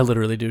phone? I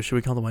literally do. Should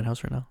we call the White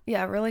House right now?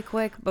 Yeah, really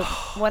quick. But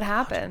what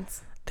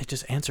happens? They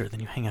just answer, then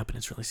you hang up, and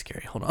it's really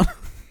scary. Hold on.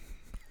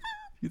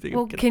 You think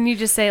Well, can you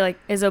just say, like,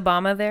 is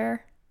Obama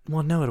there?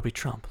 Well, no, it'll be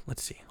Trump.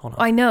 Let's see. Hold on.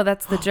 Oh, I know,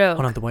 that's the joke.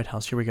 Hold on, the White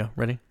House. Here we go.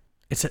 Ready?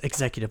 It's an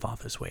executive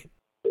office. Wait.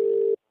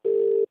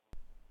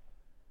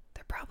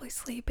 They're probably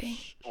sleeping.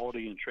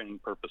 Quality and training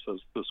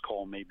purposes, this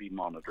call may be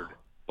monitored,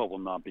 but will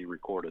not be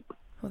recorded.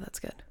 Oh, that's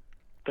good.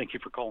 Thank you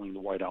for calling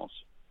the White House.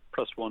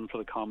 Press 1 for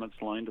the comments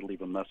line to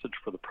leave a message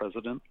for the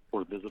president,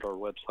 or visit our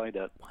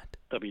website at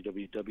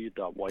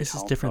www.whitehouse.gov. This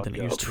is different than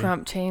it used to be.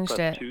 Trump changed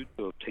Press it. 2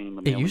 to obtain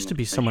the It mailing used to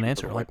be someone information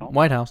answer, for the like,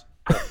 White House.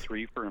 White House. Press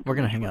 3 for We're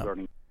gonna hang information up.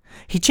 regarding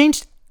He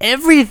changed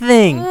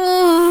everything.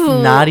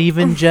 Not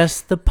even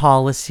just the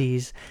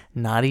policies,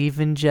 not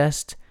even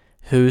just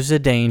who's a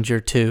danger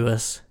to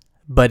us,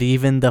 but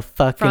even the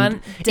fucking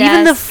Front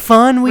even the desk,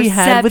 fun we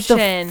had with the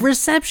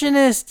reception.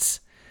 receptionists.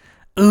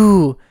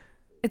 Ooh,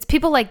 It's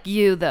people like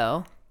you,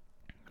 though,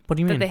 what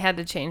do you that mean? they had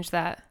to change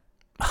that.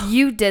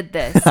 You did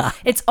this.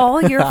 It's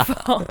all your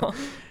fault.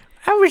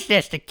 I was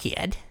just a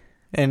kid.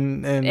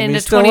 And And we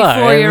a still are.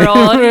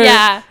 24-year-old,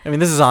 yeah. I mean,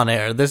 this is on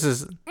air. This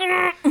is.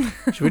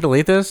 Should we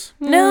delete this?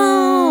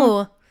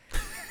 No.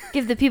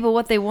 Give the people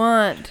what they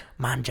want.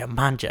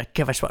 Manja,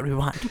 give us what we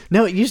want.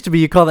 No, it used to be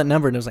you call that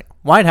number and it was like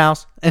White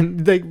House,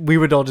 and we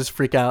would all just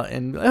freak out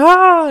and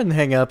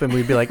hang up, and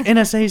we'd be like,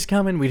 NSA's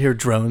coming. We'd hear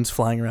drones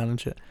flying around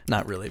and shit.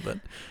 Not really, but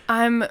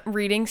I'm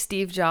reading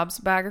Steve Jobs'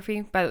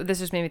 biography. This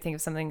just made me think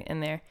of something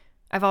in there.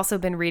 I've also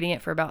been reading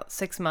it for about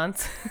 6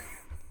 months.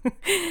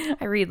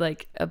 I read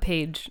like a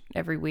page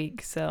every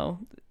week, so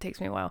it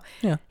takes me a while.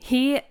 Yeah.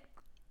 He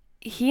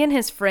and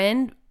his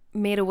friend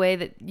made a way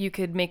that you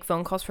could make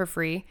phone calls for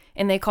free,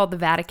 and they called the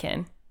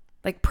Vatican.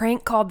 Like,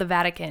 prank called the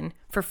Vatican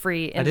for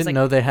free. And I it's didn't like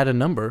know they had a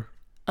number.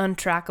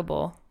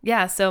 untrackable.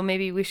 Yeah, so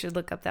maybe we should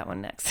look up that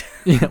one next.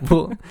 Yeah,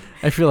 well,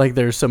 I feel like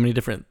there's so many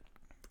different,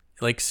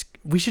 like,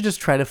 we should just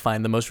try to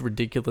find the most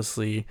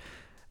ridiculously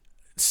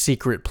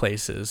secret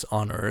places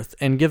on Earth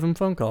and give them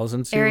phone calls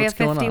and see Area what's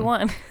going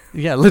 51. on.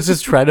 Yeah, let's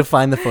just try to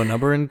find the phone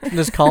number and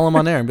just call them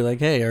on air and be like,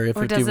 hey, Area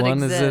Or does it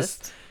 51,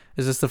 exist?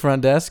 is this the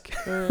front desk?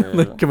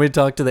 Like, can we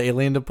talk to the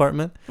alien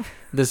department?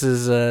 This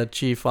is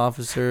Chief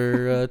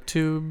Officer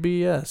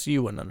 2BS.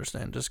 You wouldn't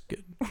understand. Just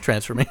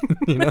transfer me,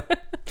 you know?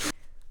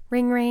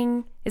 Ring,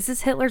 ring. Is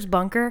this Hitler's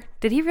bunker?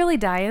 Did he really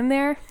die in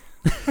there?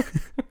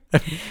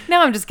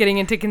 Now I'm just getting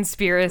into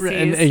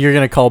conspiracies. And you're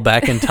going to call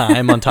back in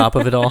time on top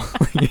of it all?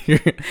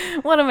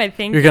 What am I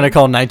thinking? You're going to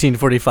call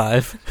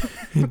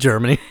 1945,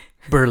 Germany,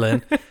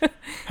 Berlin.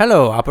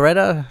 Hello,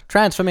 operator.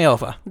 Transfer me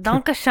over.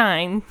 Donka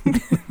Shine.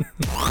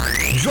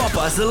 Drop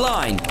us a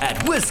line at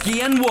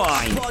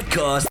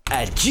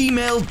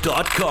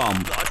whiskeyandwine@gmail.com.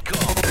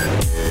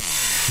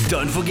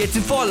 Don't forget to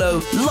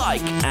follow,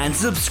 like, and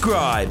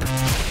subscribe.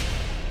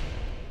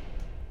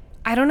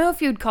 I don't know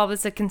if you'd call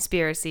this a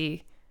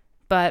conspiracy,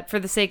 but for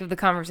the sake of the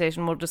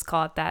conversation, we'll just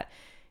call it that.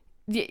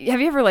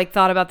 Have you ever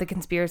thought about the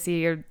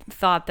conspiracy or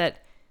thought that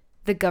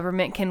the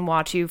government can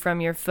watch you from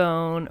your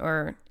phone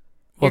or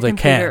your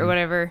computer or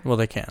whatever? Well,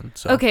 they can.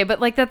 So. Okay, but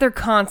that they're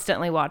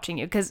constantly watching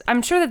you, because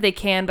I'm sure that they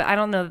can, but I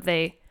don't know that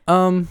they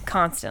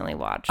constantly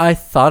watch. I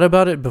thought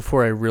about it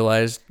before I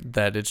realized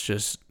that it's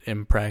just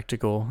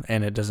impractical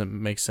and it doesn't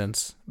make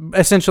sense.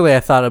 Essentially, I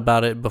thought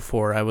about it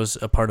before I was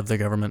a part of the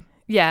government.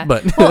 Yeah.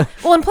 But well,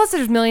 and plus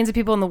there's millions of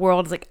people in the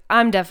world. It's like,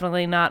 I'm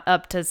definitely not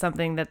up to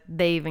something that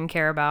they even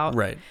care about.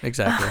 Right,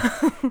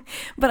 exactly.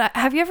 But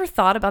have you ever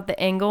thought about the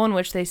angle in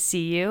which they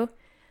see you?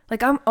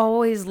 Like, I'm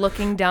always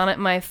looking down at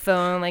my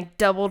phone, like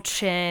double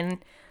chin,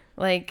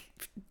 like,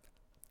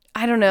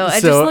 I don't know.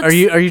 So are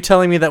you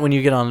telling me that when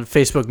you get on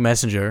Facebook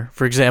Messenger,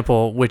 for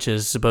example, which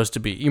is supposed to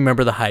be, you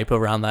remember the hype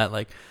around that,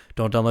 like,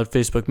 don't download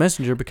Facebook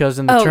Messenger because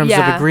in the terms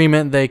of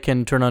agreement, they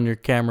can turn on your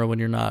camera when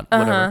you're not,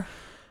 whatever.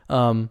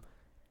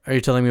 Are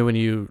you telling me when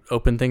you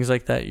open things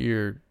like that,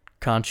 you're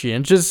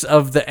conscientious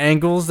of the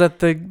angles that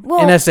the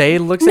NSA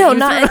looks at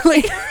you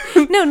through?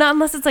 No, not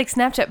unless it's like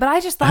Snapchat. But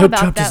I just thought I hope about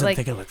Trump that. doesn't Like,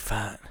 think I look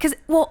fat. Because,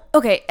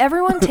 okay,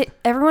 everyone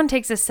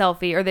takes a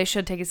selfie, or they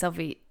should take a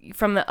selfie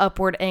from the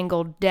upward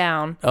angle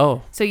down.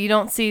 Oh. So you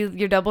don't see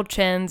your double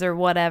chins or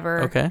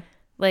whatever. Okay.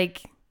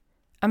 Like,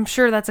 I'm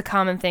sure that's a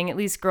common thing. At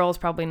least girls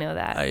probably know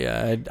that.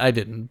 I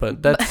didn't,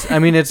 but that's, I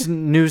mean, it's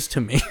news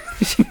to me.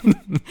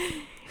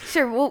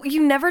 Sure. Well,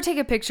 you never take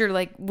a picture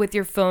like with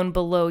your phone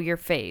below your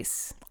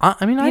face.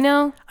 I mean,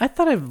 I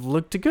thought I've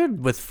looked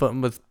good with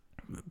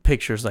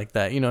pictures like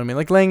that. You know what I mean?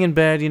 Like laying in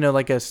bed,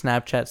 like a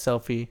Snapchat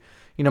selfie.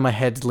 My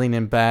head's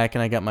leaning back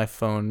and I got my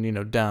phone,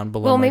 down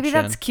below. Well, my maybe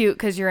chin. that's cute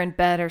because you're in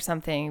bed or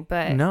something.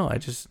 But no, I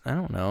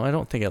don't know. I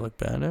don't think I look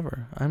bad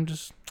ever. I'm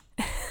just.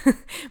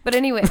 But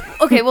anyway,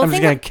 okay. Well, I'm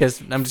just gonna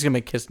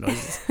make kiss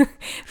noises.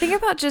 Think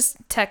about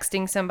just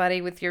texting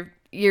somebody with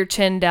your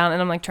chin down,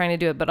 and I'm like trying to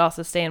do it, but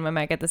also stay in my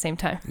mic at the same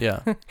time. Yeah.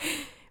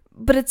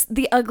 but it's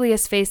the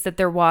ugliest face that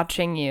they're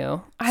watching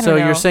you. I don't So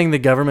know. you're saying the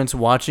government's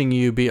watching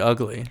you be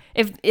ugly.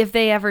 If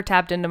they ever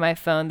tapped into my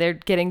phone, they're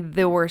getting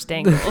the worst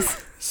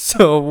angles.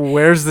 So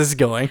where's this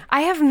going?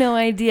 I have no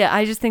idea.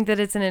 I just think that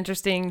it's an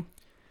interesting.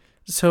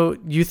 So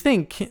you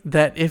think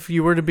that if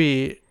you were to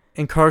be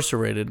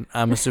incarcerated,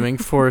 I'm assuming,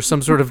 for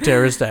some sort of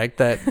terrorist act,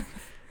 that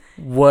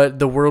what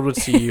the world would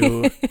see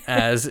you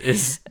as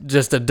is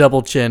just a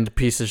double-chinned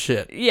piece of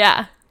shit.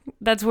 Yeah,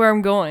 that's where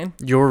I'm going.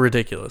 You're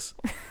ridiculous.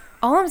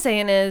 All I'm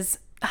saying is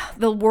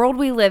the world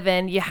we live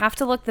in, you have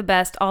to look the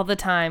best all the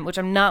time, which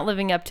I'm not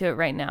living up to it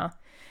right now.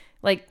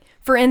 Like,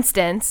 for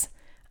instance,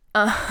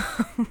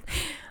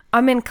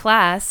 I'm in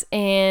class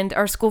and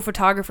our school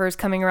photographer is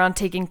coming around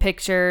taking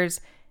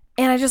pictures,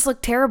 and I just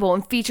look terrible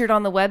and featured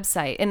on the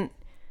website. And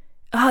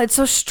it's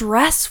so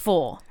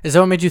stressful. Is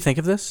that what made you think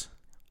of this?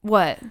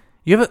 What?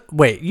 You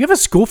have a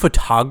school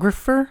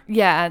photographer?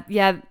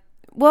 Yeah.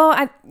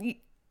 Well,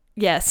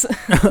 yes.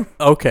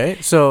 Okay,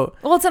 so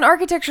Well, it's an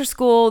architecture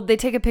school. They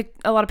take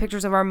a lot of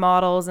pictures of our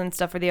models and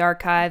stuff for the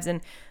archives,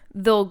 and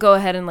they'll go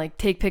ahead and like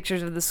take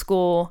pictures of the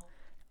school,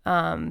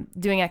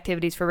 doing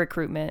activities for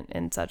recruitment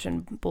and such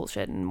and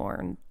bullshit and more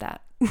and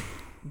that.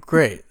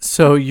 great.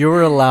 So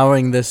you're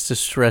allowing this to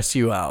stress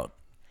you out.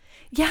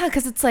 Yeah,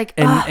 because it's like,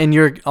 And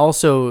you're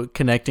also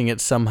connecting it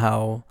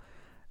somehow,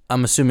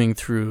 I'm assuming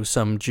through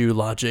some Jew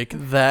logic,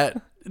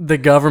 that the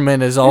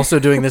government is also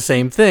doing the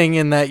same thing,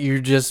 and that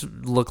you just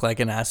look like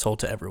an asshole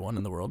to everyone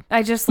in the world.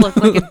 I just look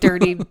like a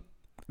dirty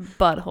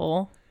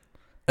butthole.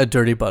 A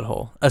dirty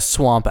butthole. A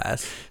swamp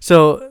ass.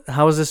 So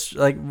how is this,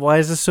 like, why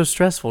is this so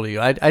stressful to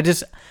you?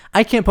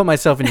 I can't put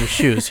myself in your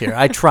shoes here.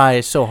 I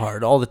try so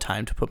hard all the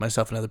time to put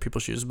myself in other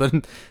people's shoes,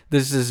 but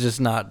this is just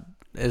not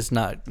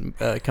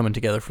coming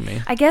together for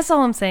me. I guess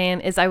all I'm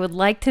saying is I would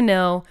like to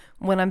know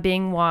when I'm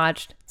being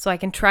watched so I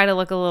can try to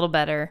look a little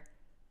better.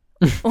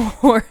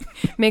 Or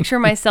make sure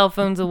my cell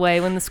phone's away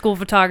when the school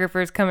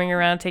photographer is coming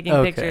around taking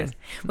pictures.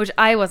 Which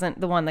I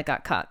wasn't the one that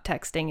got caught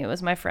texting. It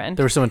was my friend.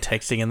 There was someone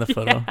texting in the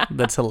photo. Yeah.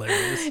 That's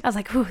hilarious. I was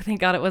like, whew,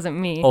 thank God it wasn't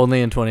me.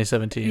 Only in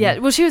 2017. Yeah,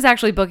 well, she was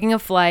actually booking a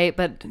flight,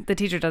 but the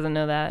teacher doesn't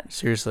know that.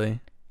 Seriously.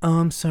 Oh,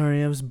 I'm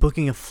sorry. I was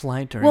booking a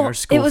flight during our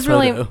school it was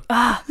photo.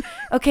 Really...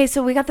 okay,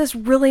 so we got this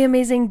really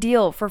amazing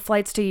deal for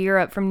flights to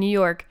Europe from New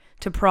York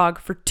to Prague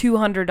for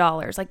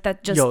 $200. Like,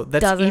 that just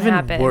that's doesn't even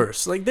happen.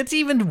 worse. Like, that's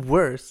even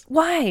worse.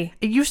 Why?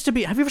 It used to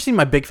be. Have you ever seen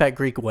My Big Fat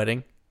Greek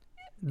Wedding?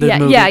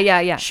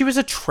 Yeah. She was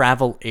a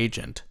travel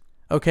agent.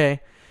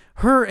 Okay,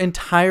 her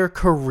entire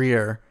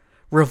career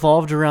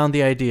revolved around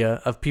the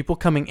idea of people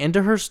coming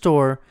into her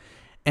store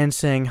and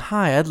saying,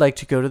 "Hi, I'd like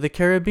to go to the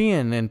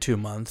Caribbean in 2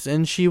 months,"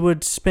 and she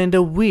would spend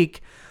a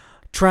week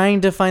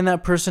trying to find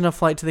that person a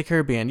flight to the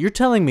Caribbean. You're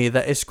telling me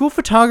that a school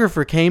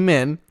photographer came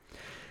in,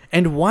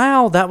 and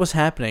while that was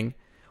happening,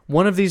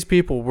 one of these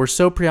people were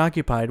so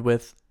preoccupied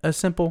with a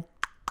simple,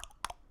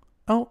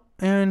 "Oh,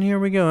 and here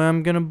we go.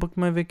 I'm going to book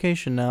my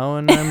vacation now,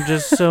 and I'm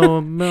just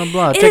so blah,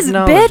 blah, It is,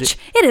 technology." bitch.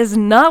 It is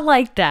not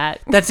like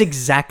that. That's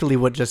exactly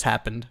what just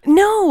happened.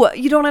 No,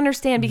 you don't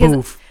understand, because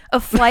Boof. a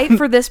flight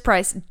for this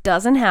price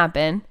doesn't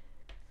happen.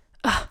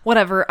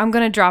 Whatever. I'm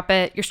going to drop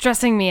it. You're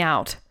stressing me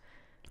out.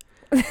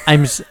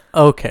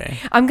 Okay.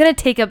 I'm going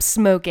to take up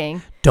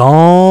smoking.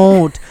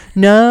 Don't.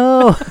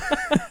 No.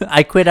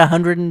 I quit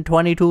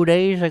 122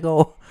 days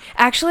ago.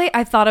 Actually,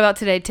 I thought about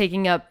today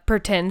taking up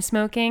pretend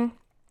smoking.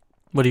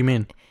 What do you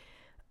mean?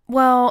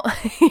 Well,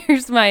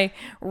 here's my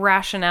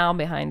rationale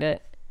behind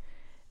it.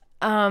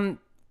 I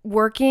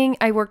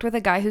worked with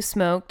a guy who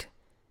smoked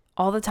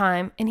all the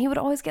time, and he would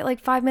always get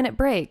like 5-minute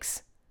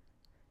breaks,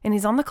 and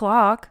he's on the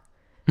clock.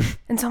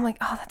 And so I'm like,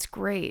 oh, that's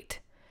great.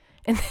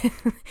 And then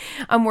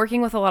I'm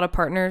working with a lot of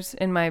partners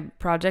in my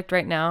project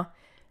right now.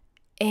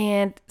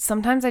 And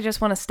sometimes I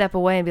just want to step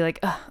away and be like,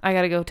 I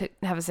got to go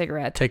have a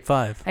cigarette. Take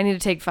 5. I need to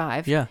take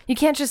 5. Yeah. You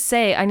can't just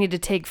say I need to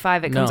take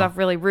 5. It comes No. off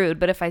really rude.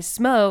 But if I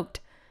smoked,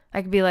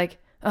 I could be like,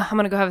 I'm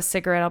going to go have a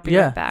cigarette. I'll be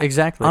right back. Yeah,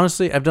 exactly.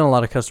 Honestly, I've done a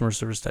lot of customer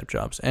service type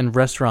jobs, and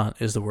restaurant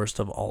is the worst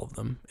of all of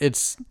them.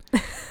 It's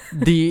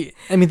the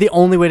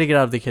only way to get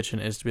out of the kitchen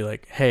is to be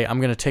like, hey,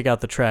 I'm going to take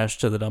out the trash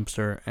to the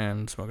dumpster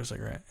and smoke a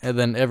cigarette. And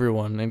then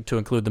everyone, to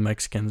include the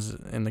Mexicans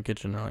in the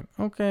kitchen, are like,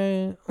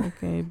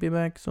 okay, be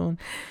back soon.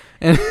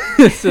 And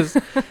it's just,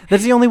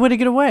 that's the only way to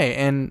get away.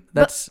 And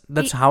that's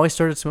how I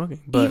started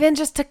smoking. But even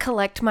just to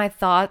collect my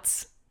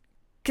thoughts,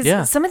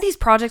 because some of these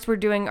projects we're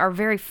doing are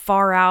very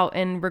far out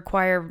and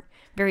require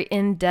very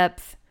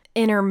in-depth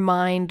inner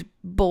mind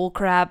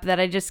bullcrap that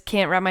I just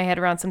can't wrap my head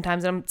around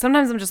sometimes. And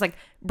sometimes I'm just like,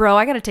 bro,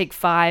 I got to take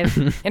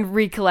 5 and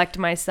recollect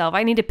myself.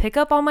 I need to pick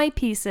up all my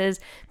pieces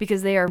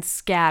because they are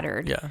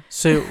scattered. Yeah.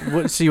 So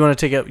you want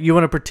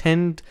to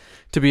pretend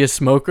to be a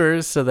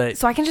smoker so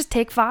I can just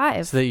take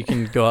 5. So that you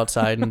can go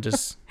outside and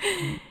just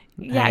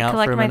hang out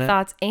collect for a my minute?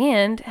 thoughts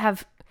and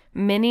have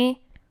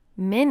many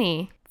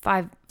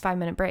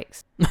 5-minute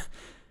breaks.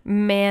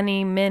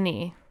 Many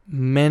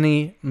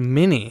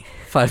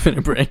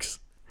 5-minute breaks.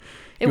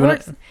 It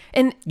works.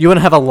 And you want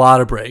to have a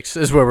lot of breaks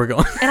is where we're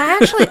going. And I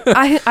actually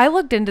I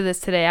looked into this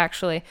today.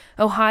 Actually,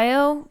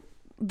 Ohio,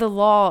 the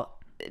law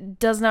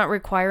does not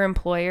require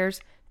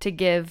employers to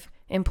give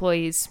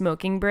employees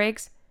smoking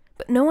breaks,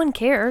 but no one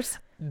cares.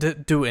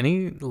 Do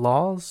any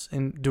laws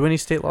and do any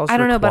state laws I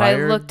don't know, but I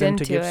require looked them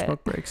to into give it.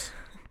 smoke breaks?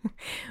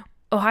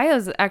 Ohio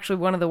is actually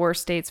one of the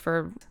worst states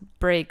for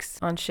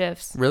breaks on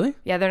shifts. Really?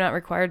 Yeah, they're not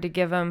required to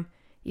give them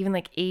even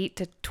like 8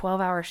 to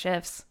 12-hour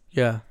shifts.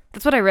 Yeah.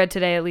 That's what I read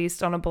today, at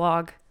least on a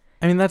blog.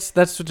 I mean, that's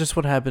just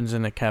what happens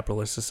in a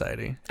capitalist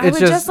society. I would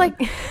just like...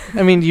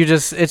 I mean,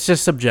 it's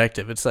just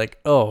subjective. It's like,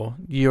 oh,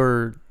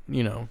 your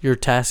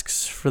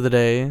tasks for the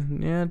day,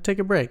 yeah, take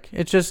a break.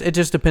 It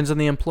just depends on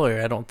the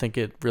employer. I don't think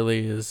it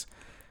really is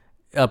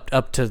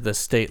up to the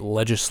state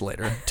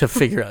legislator to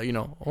figure out,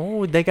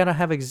 oh, they got to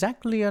have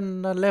exactly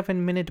an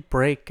 11-minute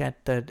break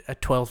at the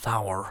 12th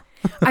hour.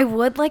 I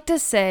would like to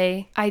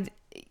say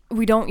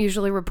we don't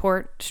usually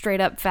report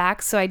straight up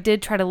facts, so I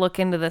did try to look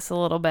into this a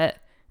little bit.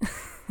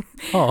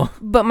 Oh.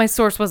 But my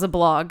source was a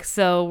blog,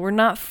 so we're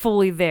not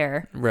fully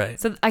there. Right.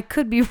 So I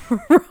could be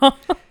wrong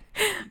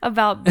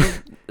about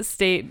the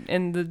state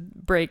and the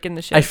break and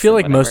the shift. I feel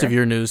like most of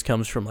your news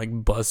comes from like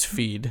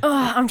BuzzFeed.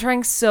 I'm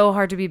trying so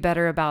hard to be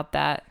better about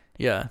that.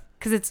 Yeah.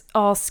 Because it's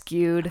all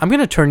skewed. I'm going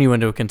to turn you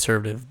into a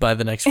conservative by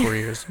the next 4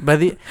 years.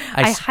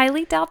 I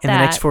highly doubt that. In the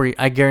next 4 years,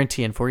 I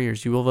guarantee in 4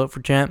 years, you will vote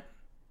for Champ.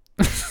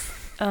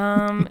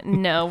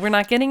 No, we're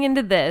not getting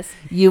into this.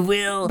 You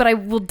will. But I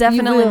will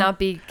definitely not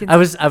be I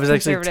was actually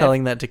conservative.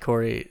 telling that to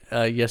Corey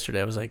yesterday.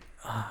 I was like,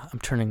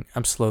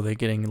 I'm slowly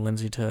getting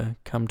Lindsay to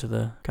come to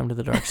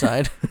the dark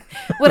side.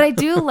 What I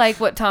do like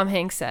what Tom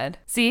Hanks said.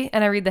 See,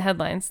 and I read the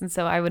headlines, and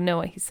so I would know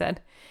what he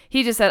said.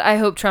 He just said, "I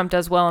hope Trump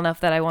does well enough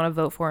that I want to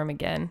vote for him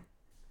again."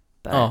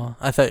 But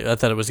I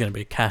thought it was going to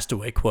be a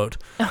Castaway quote.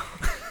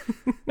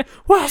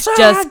 Wilson,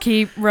 just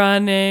keep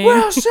running.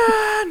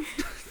 Wilson.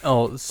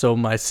 Oh, so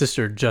my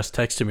sister just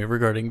texted me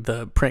regarding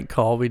the prank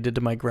call we did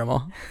to my grandma.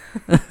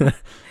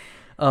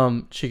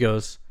 She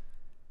goes,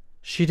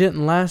 "She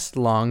didn't last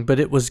long, but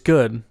it was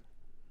good.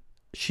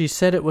 She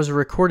said it was a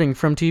recording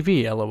from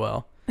TV,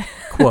 LOL."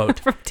 Quote.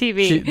 From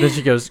TV. Then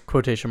she goes,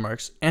 quotation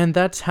marks, "And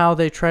that's how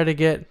they try to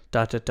get ...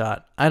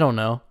 I don't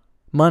know.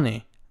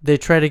 Money. They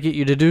try to get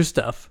you to do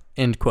stuff."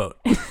 End quote.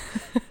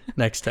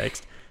 Next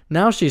text.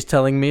 "Now she's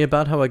telling me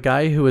about how a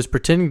guy who was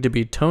pretending to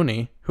be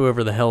Tony,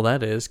 whoever the hell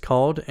that is,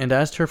 called and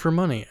asked her for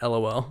money,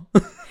 LOL."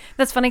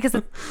 That's funny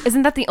because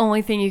isn't that the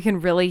only thing you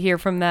can really hear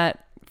from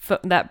that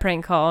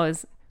prank call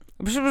is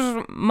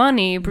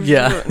money?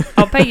 Yeah.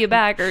 I'll pay you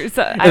back. Or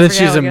so, and then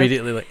she's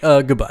immediately like,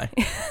 goodbye.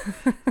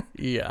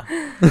 Yeah.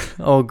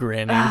 Oh,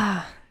 granny.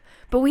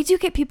 But we do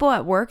get people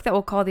at work that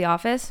will call the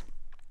office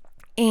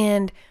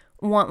and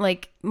want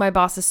like my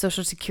boss's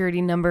social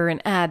security number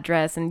and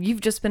address, and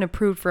you've just been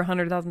approved for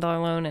 $100,000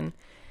 loan, and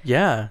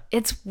yeah,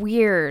 it's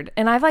weird.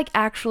 And I've like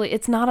actually,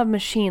 it's not a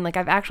machine. Like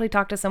I've actually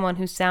talked to someone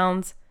who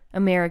sounds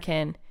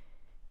American,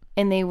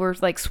 and they were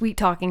like sweet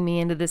talking me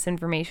into this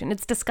information.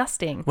 It's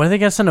disgusting. Why do they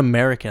got an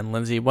American,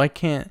 Lindsay? Why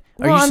can't?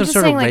 Are Well, you I'm some just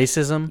sort saying, of like,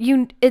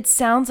 racism? It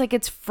sounds like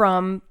it's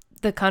from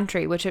the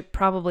country, which it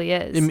probably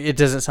is. It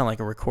doesn't sound like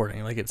a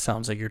recording. Like it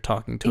sounds like you're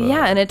talking to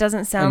and it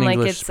doesn't sound like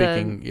English it's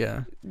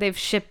speaking. they've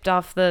shipped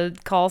off the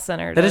call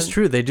center. That is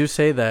true. They do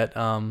say that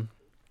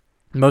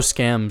most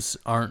scams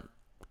aren't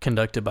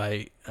conducted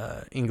by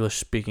English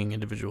speaking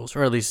individuals,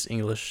 or at least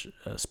English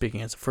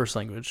speaking as a first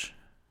language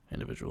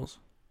individuals.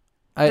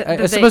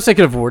 I suppose I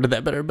could have worded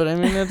that better, but I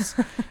mean, that's,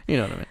 you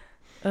know what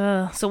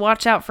I mean. So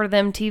watch out for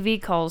them TV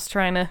calls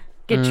trying to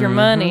get your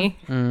money.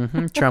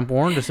 Mm-hmm. Trump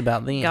warned us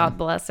about them. God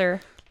bless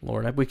her.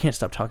 Lord, we can't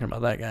stop talking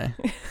about that guy.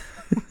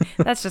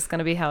 That's just going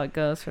to be how it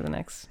goes for the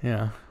next.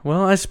 Yeah.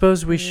 Well, I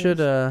suppose we should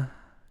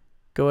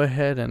go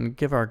ahead and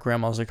give our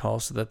grandmas a call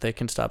so that they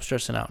can stop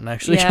stressing out and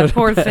actually go to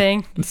poor bed.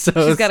 thing. So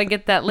she's got to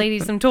get that lady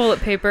some toilet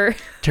paper.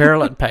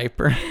 Toilet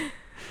paper.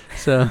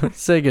 So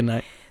say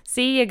goodnight.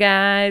 See you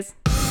guys.